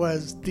about it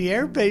was the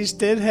airbase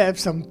did have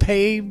some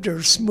paved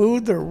or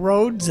smoother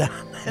roads on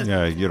it.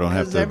 Yeah, you don't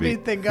have to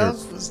everything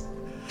else was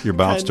you're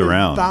bounced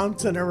around.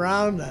 Bouncing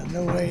around on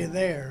the way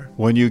there.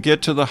 When you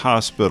get to the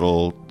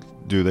hospital,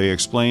 do they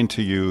explain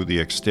to you the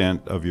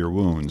extent of your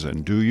wounds,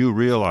 and do you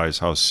realize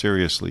how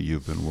seriously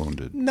you've been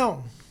wounded?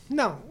 No.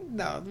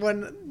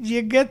 When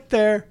you get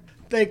there,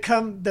 they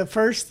come, the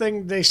first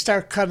thing, they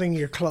start cutting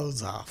your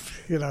clothes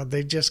off.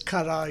 They just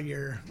cut all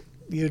your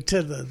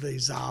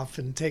utilities off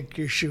and take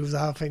your shoes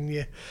off, and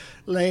you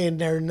lay in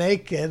there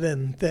naked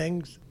and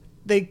things.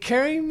 They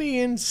carry me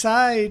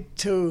inside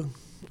to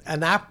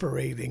an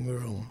operating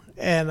room.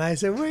 And I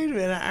said, wait a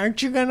minute,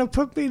 aren't you going to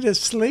put me to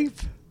sleep?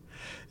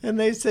 And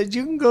they said,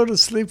 you can go to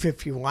sleep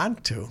if you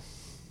want to.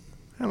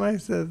 And I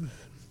said,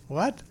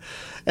 what?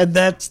 And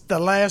that's the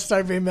last I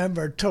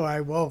remember till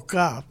I woke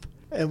up.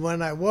 And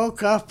when I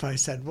woke up, I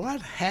said,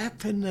 what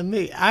happened to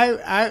me?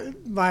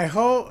 My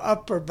whole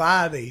upper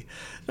body,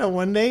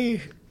 when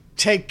they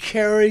take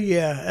care of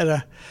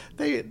you,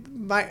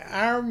 my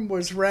arm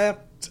was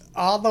wrapped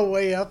all the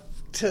way up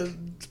to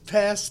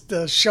past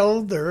the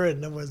shoulder,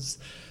 and it was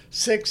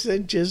 6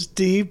 inches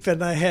deep,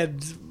 and I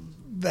had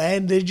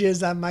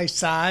bandages on my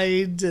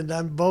sides and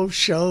on both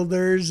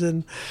shoulders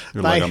and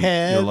my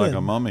head. You're like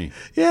a mummy.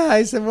 Yeah,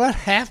 I said, what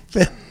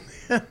happened?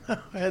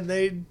 And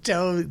they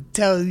tell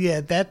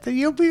you that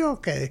you'll be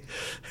okay.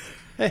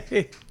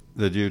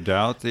 Did you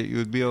doubt that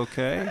you'd be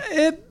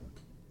okay?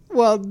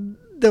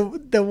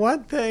 The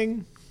one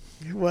thing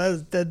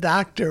was the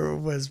doctor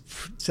was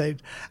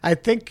saying, I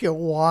think you'll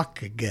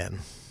walk again.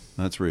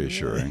 That's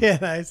reassuring.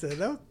 And I said,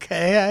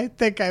 okay, I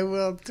think I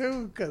will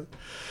too, because,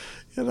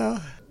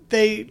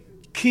 they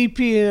keep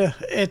you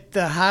at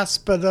the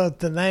hospital at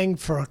Da Nang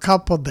for a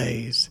couple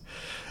days,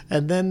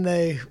 and then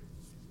they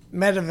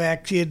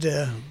medevac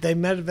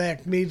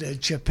me to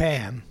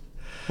Japan.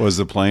 Was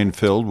the plane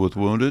filled with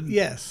wounded?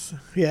 Yes.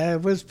 Yeah,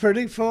 it was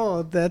pretty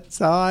full. That's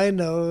all I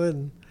know.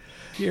 And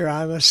you're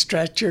on a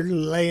stretcher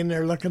laying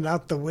there looking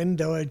out the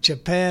window at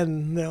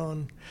Japan.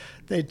 And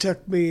they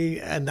took me,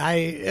 and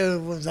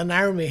it was an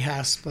army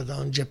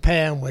hospital in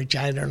Japan, which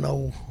I don't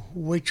know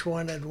which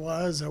one it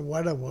was or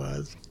what it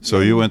was. So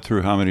you went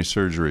through how many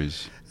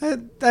surgeries?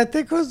 I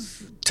think it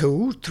was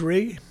 2,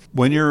 3.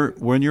 When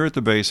you're at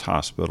the base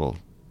hospital,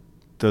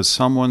 does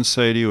someone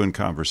say to you in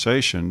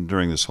conversation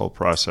during this whole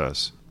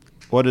process,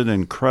 what an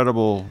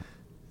incredible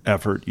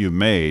effort you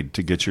made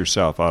to get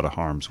yourself out of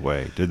harm's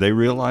way? Did they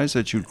realize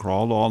that you'd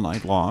crawled all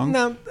night long?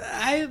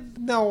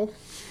 No.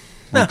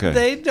 Okay.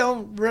 They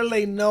don't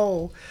really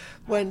know.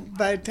 By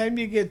the time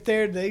you get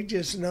there, they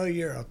just know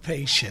you're a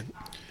patient.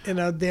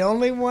 The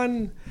only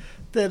one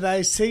that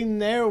I seen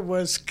there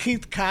was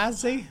Keith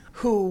Kazi,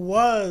 who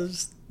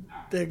was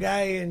the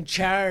guy in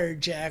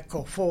charge at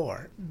Echo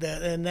 4.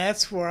 And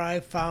that's where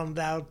I found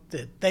out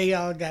that they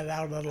all got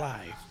out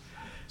alive.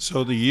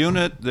 So the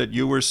unit that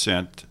you were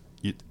sent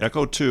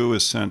Echo 2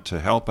 is sent to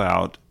help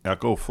out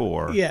Echo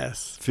 4,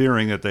 Yes.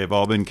 fearing that they've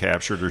all been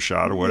captured or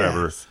shot or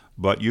whatever. Yes.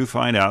 But you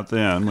find out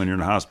then, when you're in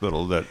the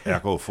hospital, that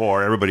Echo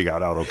 4, everybody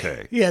got out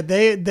okay. Yeah,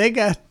 they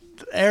got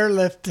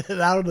airlifted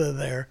out of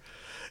there.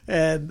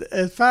 And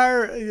as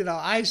far,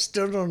 I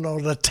still don't know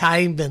the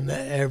time and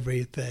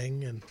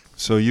everything. And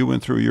So you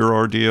went through your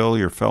ordeal,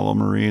 your fellow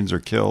Marines are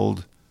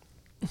killed,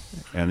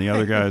 and the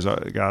other guys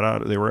got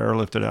out, they were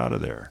airlifted out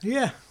of there.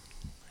 yeah.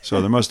 So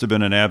there must have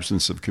been an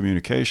absence of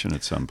communication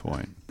at some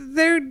point.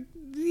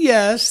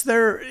 Yes,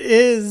 there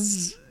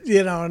is,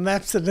 an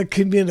absence of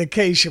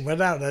communication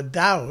without a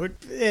doubt.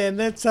 And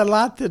it's a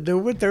lot to do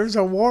with there's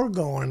a war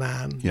going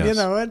on.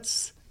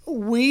 Yes.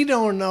 We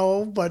don't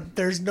know, but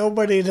there's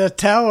nobody to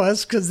tell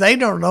us because they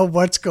don't know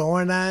what's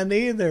going on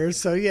either.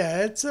 So,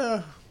 yeah, it's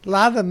a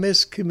lot of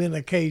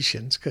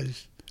miscommunications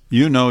because...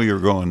 You know you're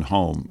going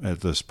home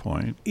at this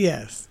point.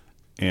 Yes.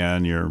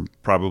 And you're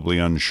probably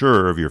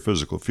unsure of your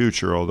physical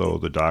future, although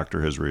the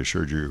doctor has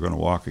reassured you you're going to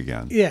walk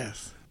again.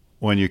 Yes.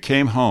 When you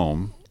came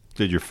home,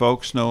 did your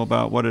folks know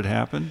about what had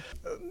happened?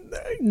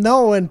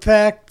 No, in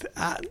fact,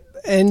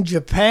 in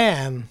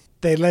Japan,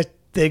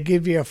 they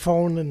give you a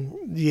phone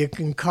and you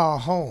can call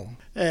home.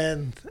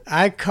 And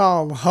I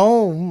called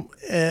home,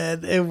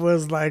 and it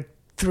was like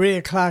 3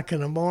 o'clock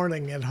in the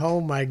morning at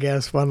home, I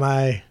guess, when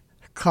I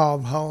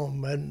called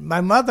home. And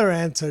my mother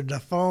answered the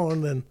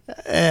phone,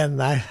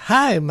 and I,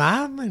 hi,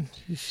 Mom. And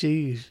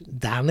she's,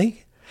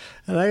 Donnie?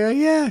 And I go,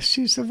 yeah.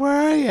 She said,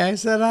 where are you? I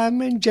said,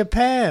 I'm in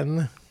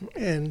Japan.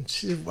 And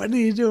she said, what are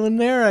you doing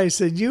there? I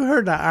said, you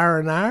heard of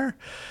R&R?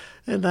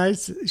 And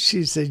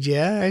she said,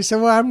 yeah. I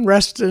said, well, I'm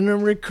resting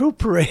and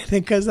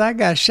recuperating because I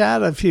got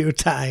shot a few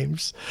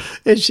times.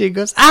 And she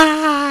goes,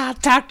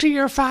 talk to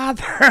your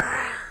father.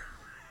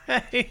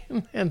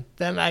 And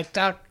then I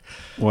talked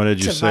What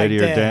did you say to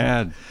your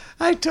dad?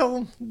 I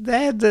told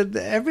Dad that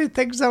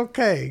everything's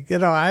okay.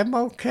 I'm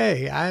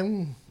okay.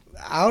 I'm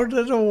out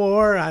of the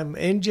war. I'm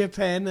in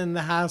Japan in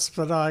the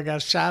hospital. I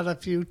got shot a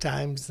few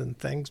times and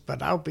things,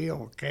 but I'll be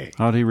okay.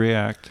 How'd he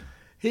react?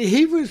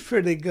 He was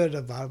pretty good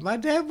about it. My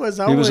dad was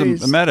always... He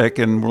was a medic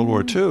in World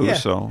War II, yeah,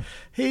 so...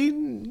 He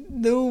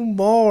knew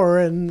more,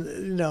 and,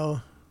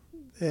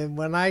 and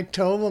when I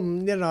told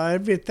him,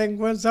 everything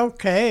was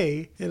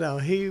okay,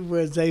 he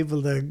was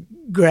able to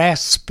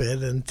grasp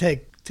it and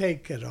take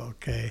it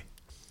okay.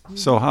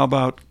 So how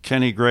about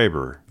Kenny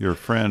Graber, your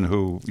friend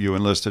who you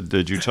enlisted?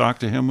 Did you talk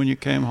to him when you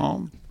came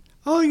home?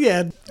 Oh,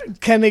 yeah.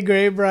 Kenny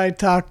Graber, I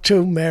talked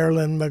to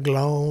Marilyn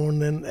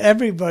McGlone and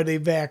everybody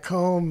back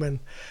home. And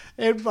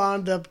it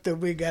wound up that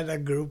we got a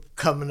group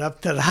coming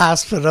up to the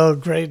hospital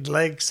at Great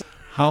Lakes.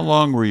 How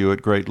long were you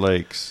at Great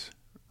Lakes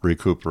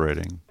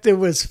recuperating? It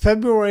was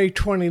February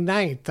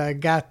 29th. I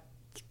got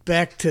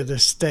back to the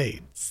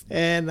States.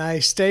 And I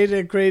stayed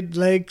at Great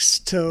Lakes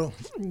till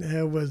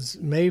it was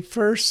May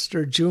 1st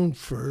or June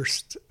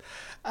 1st.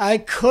 I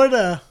could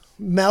have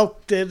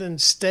milked it and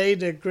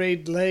stayed at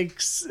Great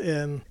Lakes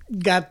and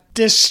got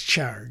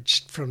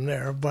discharged from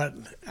there. But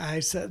I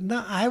said,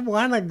 no, I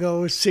want to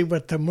go see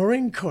what the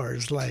Marine Corps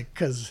is like.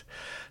 Because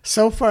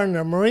so far in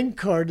the Marine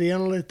Corps, the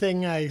only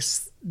thing I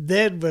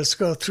did was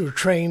go through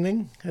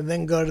training and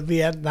then go to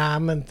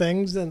Vietnam and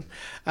things. And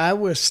I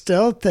was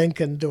still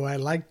thinking, do I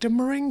like the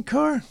Marine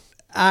Corps?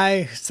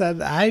 I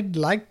said, I'd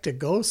like to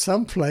go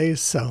someplace.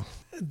 So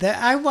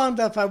I went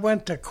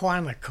to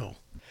Quantico.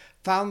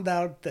 Found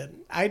out that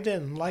I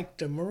didn't like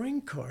the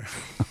Marine Corps.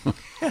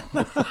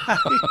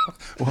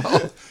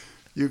 Well,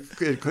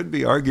 it could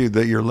be argued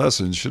that your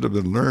lessons should have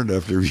been learned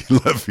after you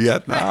left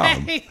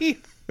Vietnam.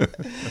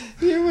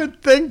 You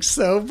would think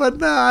so, but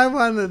no, I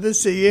wanted to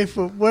see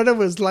what it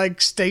was like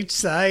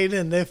stateside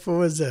and if it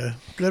was a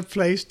good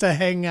place to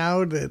hang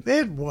out. And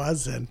it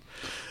wasn't.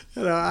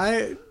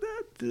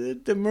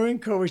 The Marine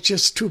Corps was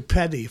just too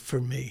petty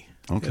for me.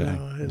 Okay.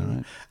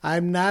 Right.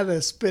 I'm not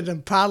a spit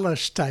and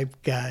polish type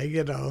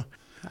guy,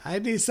 I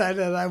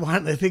decided I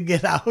wanted to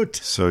get out.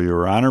 So you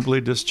were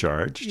honorably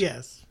discharged.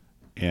 Yes.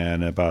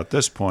 And about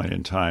this point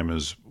in time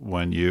is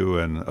when you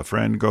and a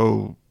friend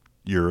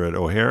you're at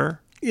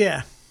O'Hare?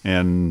 Yeah.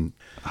 And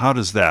how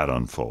does that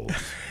unfold?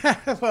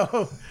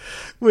 Well,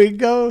 we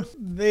go,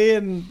 me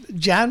and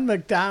John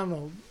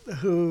McDonald,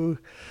 who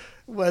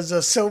was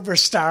a Silver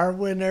Star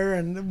winner,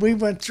 and we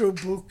went through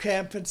boot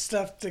camp and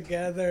stuff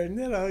together. And,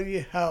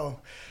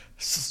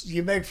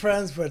 you make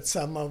friends with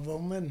some of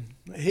them, and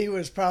he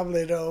was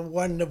probably the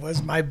one that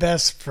was my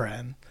best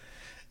friend.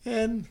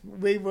 And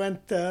we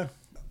went to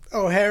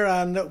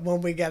O'Hare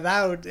when we got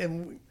out,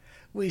 and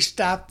we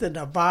stopped in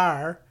a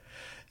bar,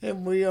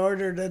 and we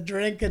ordered a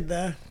drink, and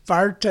the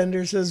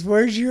bartender says,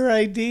 "Where's your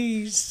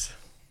IDs?"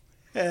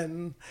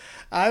 And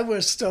I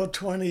was still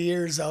 20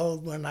 years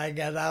old when I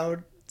got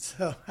out,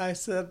 so I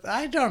said,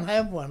 "I don't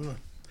have one."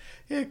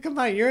 "Yeah, come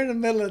on, you're in the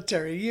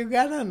military. You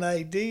got an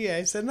ID."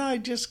 I said, "No, I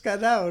just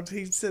got out."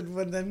 He said,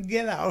 "Well, then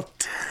get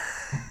out."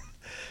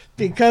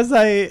 Because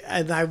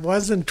I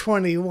wasn't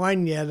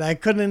 21 yet, I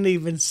couldn't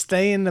even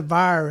stay in the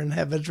bar and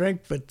have a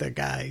drink with the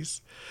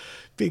guys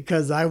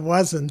because I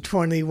wasn't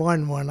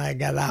 21 when I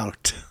got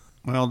out.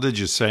 Well, did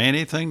you say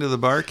anything to the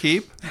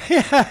barkeep?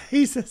 Yeah,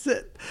 he says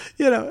it,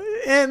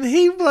 and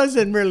he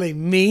wasn't really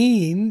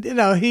mean.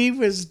 He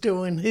was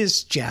doing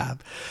his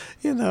job.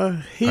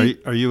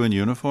 Are you in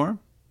uniform?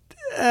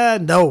 No,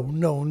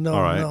 All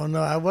right.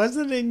 no. I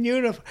wasn't in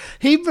uniform.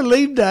 He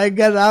believed I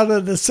got out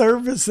of the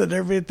service and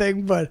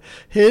everything, but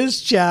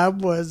his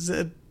job was,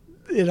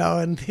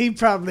 and he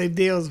probably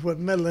deals with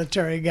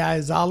military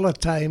guys all the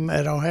time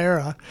at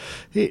O'Hara.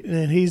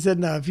 He said,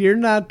 no, if you're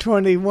not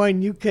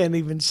 21, you can't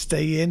even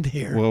stay in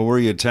here. Well, were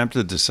you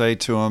tempted to say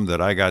to him that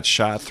I got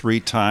shot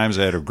 3 times,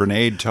 I had a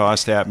grenade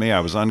tossed at me,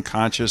 I was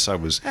unconscious, I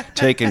was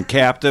taken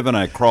captive, and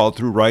I crawled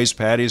through rice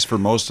paddies for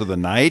most of the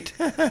night?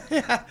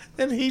 Yeah,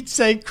 and he'd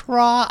say,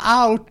 crawl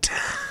out.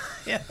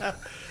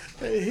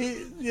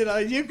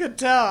 You could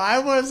tell I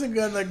wasn't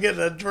going to get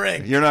a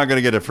drink. You're not going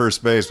to get a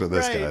first base with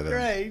this guy, then.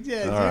 Right,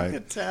 yeah, All right.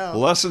 could tell.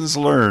 Lessons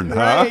learned,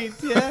 right,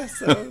 huh? Yeah,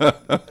 so,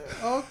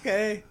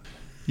 okay.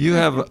 You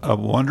have a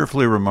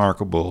wonderfully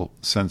remarkable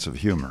sense of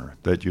humor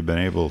that you've been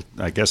able,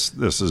 I guess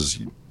this is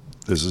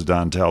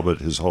Don Talbot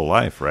his whole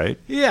life, right?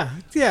 Yeah.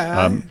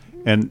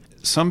 And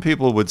some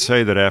people would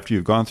say that after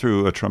you've gone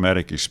through a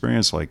traumatic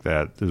experience like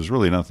that, there's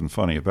really nothing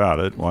funny about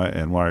it. Why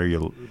are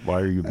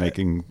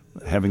you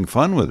having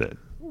fun with it?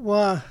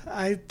 Well,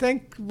 I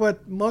think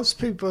what most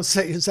people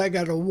say is I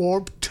got a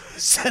warped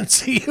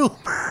sense of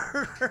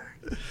humor.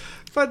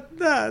 But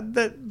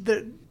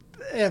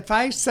if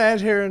I sat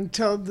here and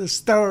told the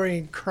story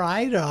and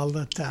cried all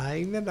the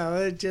time,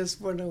 it just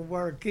wouldn't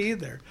work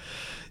either.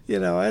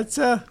 It's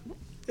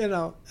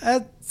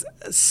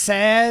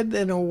sad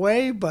in a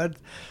way, but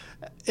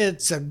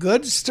it's a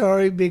good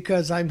story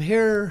because I'm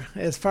here.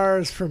 As far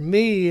as for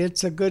me,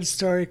 it's a good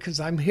story because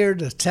I'm here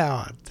to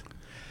tell it.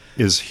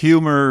 Is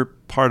humor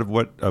part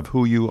of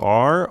who you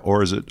are,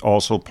 or is it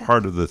also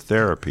part of the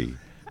therapy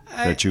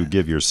that you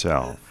give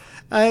yourself?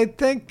 I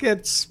think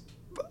it's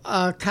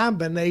a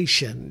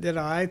combination.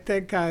 I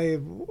think I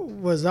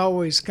was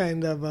always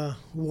kind of a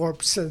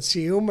warped sense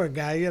of humor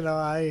guy.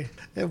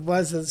 It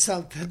wasn't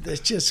something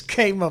that just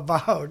came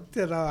about.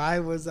 I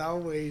was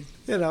always,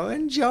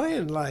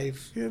 enjoying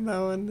life,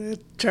 and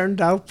it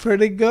turned out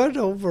pretty good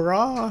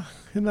overall,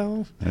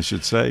 I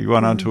should say, you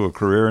went on to a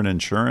career in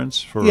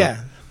insurance for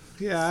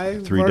I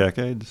 3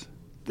 decades?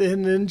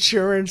 In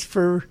insurance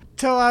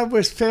till I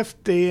was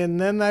 50, and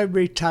then I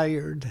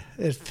retired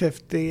at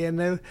 50,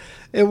 and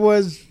it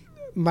was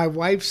my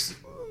wife's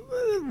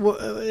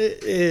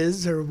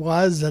was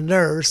a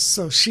nurse,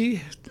 so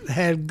she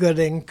had good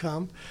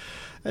income.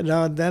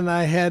 Then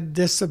I had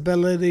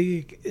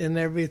disability and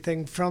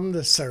everything from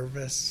the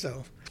service.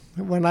 So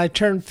when I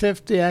turned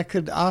 50, I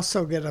could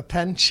also get a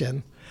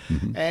pension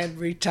and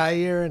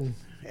retire and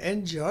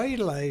enjoy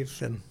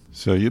life. And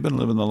so you've been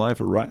living the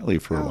life of Riley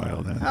for a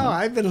while then. Oh,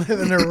 I've been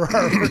living a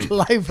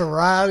life of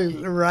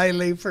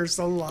Riley for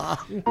so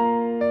long.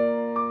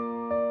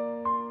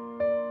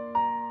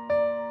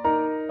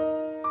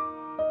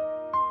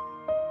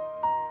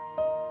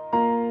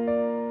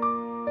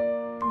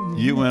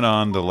 You went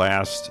on the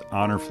last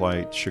Honor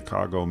Flight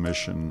Chicago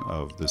mission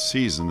of the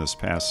season, this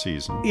past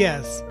season.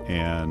 Yes.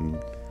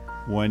 And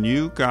when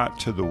you got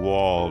to the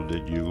wall,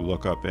 did you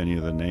look up any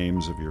of the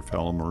names of your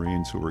fellow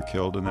Marines who were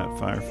killed in that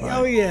firefight?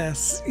 Oh,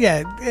 yes.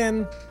 Yeah,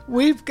 and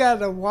we've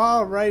got a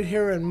wall right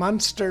here in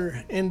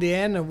Munster,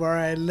 Indiana, where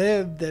I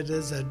live that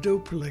is a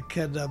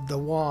duplicate of the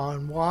wall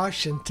in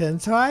Washington.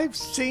 So I've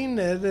seen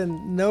it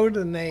and know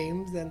the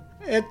names, and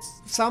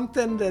it's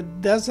something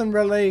that doesn't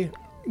really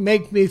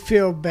make me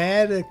feel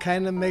bad. It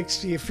kind of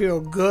makes you feel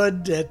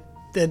good that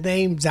the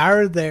names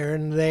are there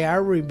and they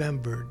are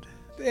remembered.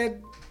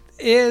 It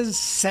is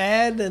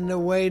sad in the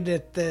way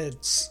that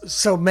there's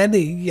so many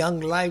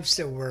young lives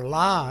that were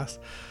lost,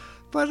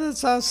 but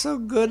it's also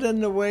good in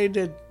the way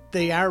that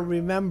they are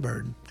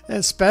remembered,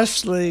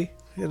 especially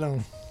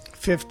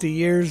 50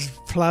 years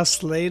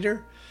plus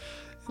later,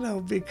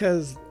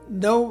 because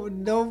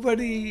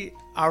nobody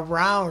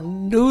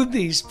around knew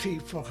these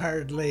people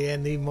hardly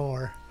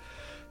anymore.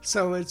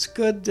 So it's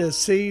good to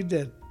see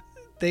that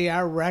they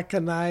are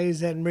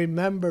recognized and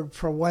remembered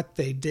for what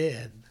they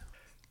did.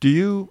 Do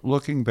you,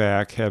 looking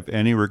back, have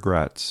any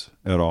regrets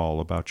at all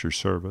about your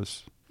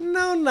service?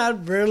 No,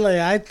 not really.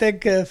 I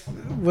think if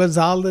it was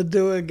all to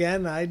do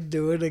again, I'd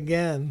do it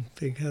again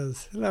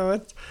because,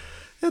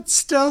 it's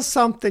still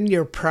something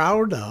you're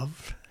proud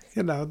of.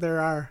 There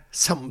are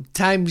some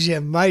times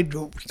you might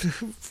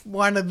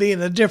want to be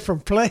in a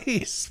different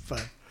place,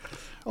 but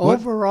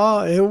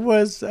overall, it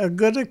was a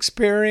good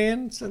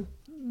experience. And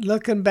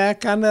looking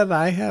back on it,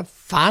 I have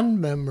fond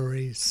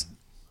memories.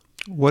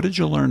 What did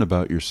you learn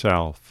about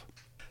yourself?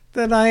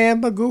 That I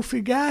am a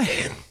goofy guy.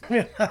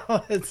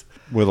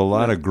 With a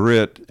lot of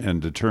grit and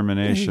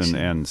determination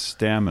and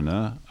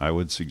stamina, I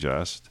would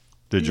suggest.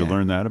 Did you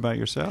learn that about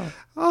yourself?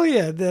 Oh,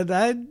 yeah. That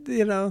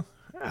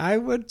I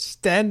would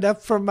stand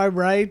up for my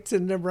rights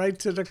and the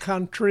rights of the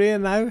country.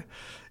 And I,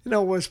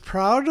 was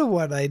proud of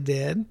what I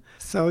did.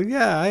 So,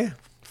 I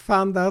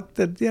found out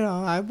that,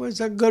 I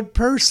was a good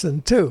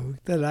person, too.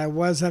 That I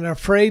wasn't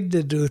afraid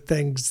to do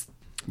things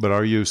But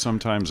are you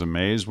sometimes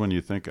amazed when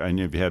you think, I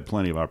know you've had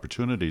plenty of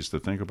opportunities to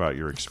think about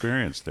your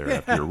experience there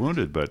after you're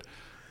wounded, but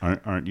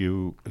aren't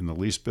you in the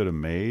least bit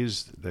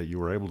amazed that you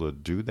were able to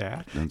do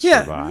that and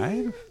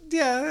survive?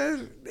 Yeah,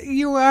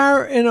 you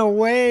are in a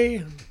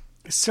way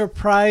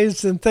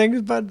surprised and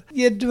things, but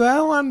you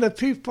dwell on the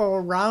people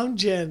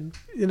around you and,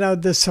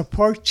 the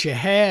support you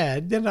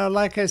had.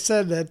 Like I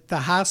said, at the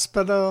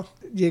hospital,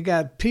 you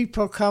got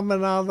people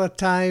coming all the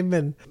time,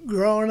 and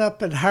growing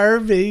up in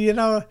Harvey,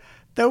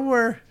 there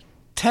were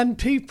 10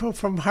 people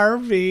from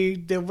Harvey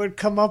that would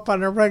come up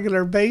on a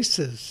regular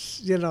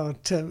basis,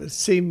 to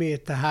see me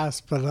at the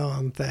hospital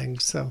and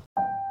things. So.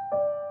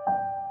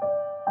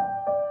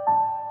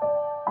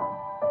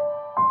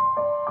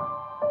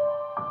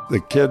 The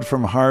kid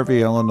from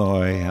Harvey,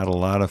 Illinois, had a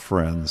lot of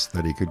friends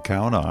that he could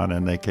count on,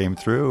 and they came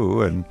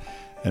through and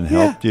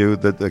helped you.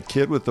 The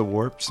kid with the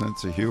warped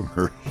sense of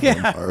humor from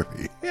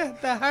Harvey. Yeah,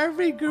 the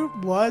Harvey group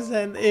was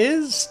and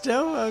is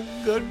still a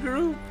good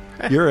group.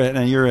 You're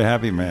a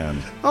happy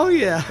man. Oh,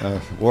 yeah.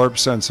 Warped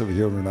sense of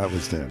humor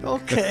notwithstanding.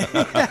 Okay,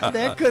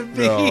 that could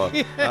be. No,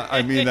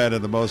 I mean that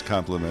in the most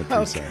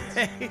complimentary sense.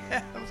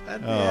 Yeah,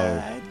 but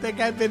I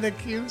think I've been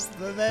accused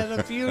of that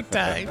a few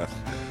times.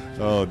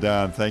 Oh,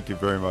 Don, thank you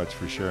very much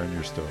for sharing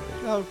your story.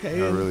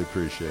 Okay. I really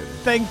appreciate it.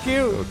 Thank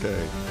you.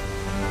 Okay.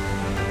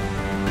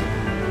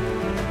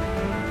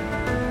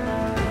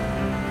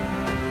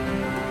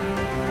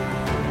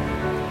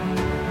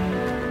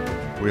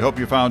 We hope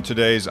you found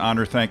today's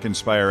Honor, Thank,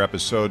 Inspire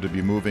episode to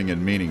be moving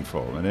and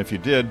meaningful. And if you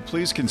did,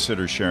 please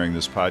consider sharing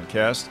this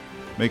podcast.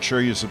 Make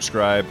sure you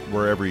subscribe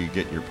wherever you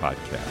get your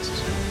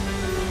podcasts.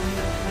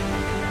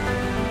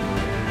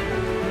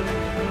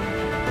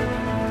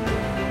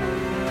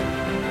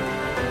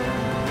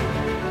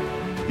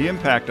 The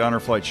impact Honor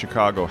Flight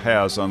Chicago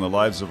has on the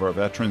lives of our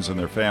veterans and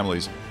their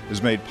families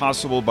is made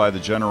possible by the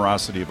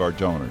generosity of our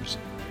donors.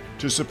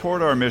 To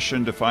support our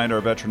mission to find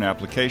our veteran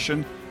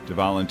application, to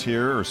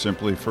volunteer, or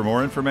simply for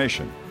more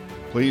information,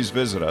 please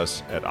visit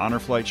us at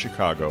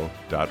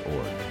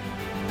honorflightchicago.org.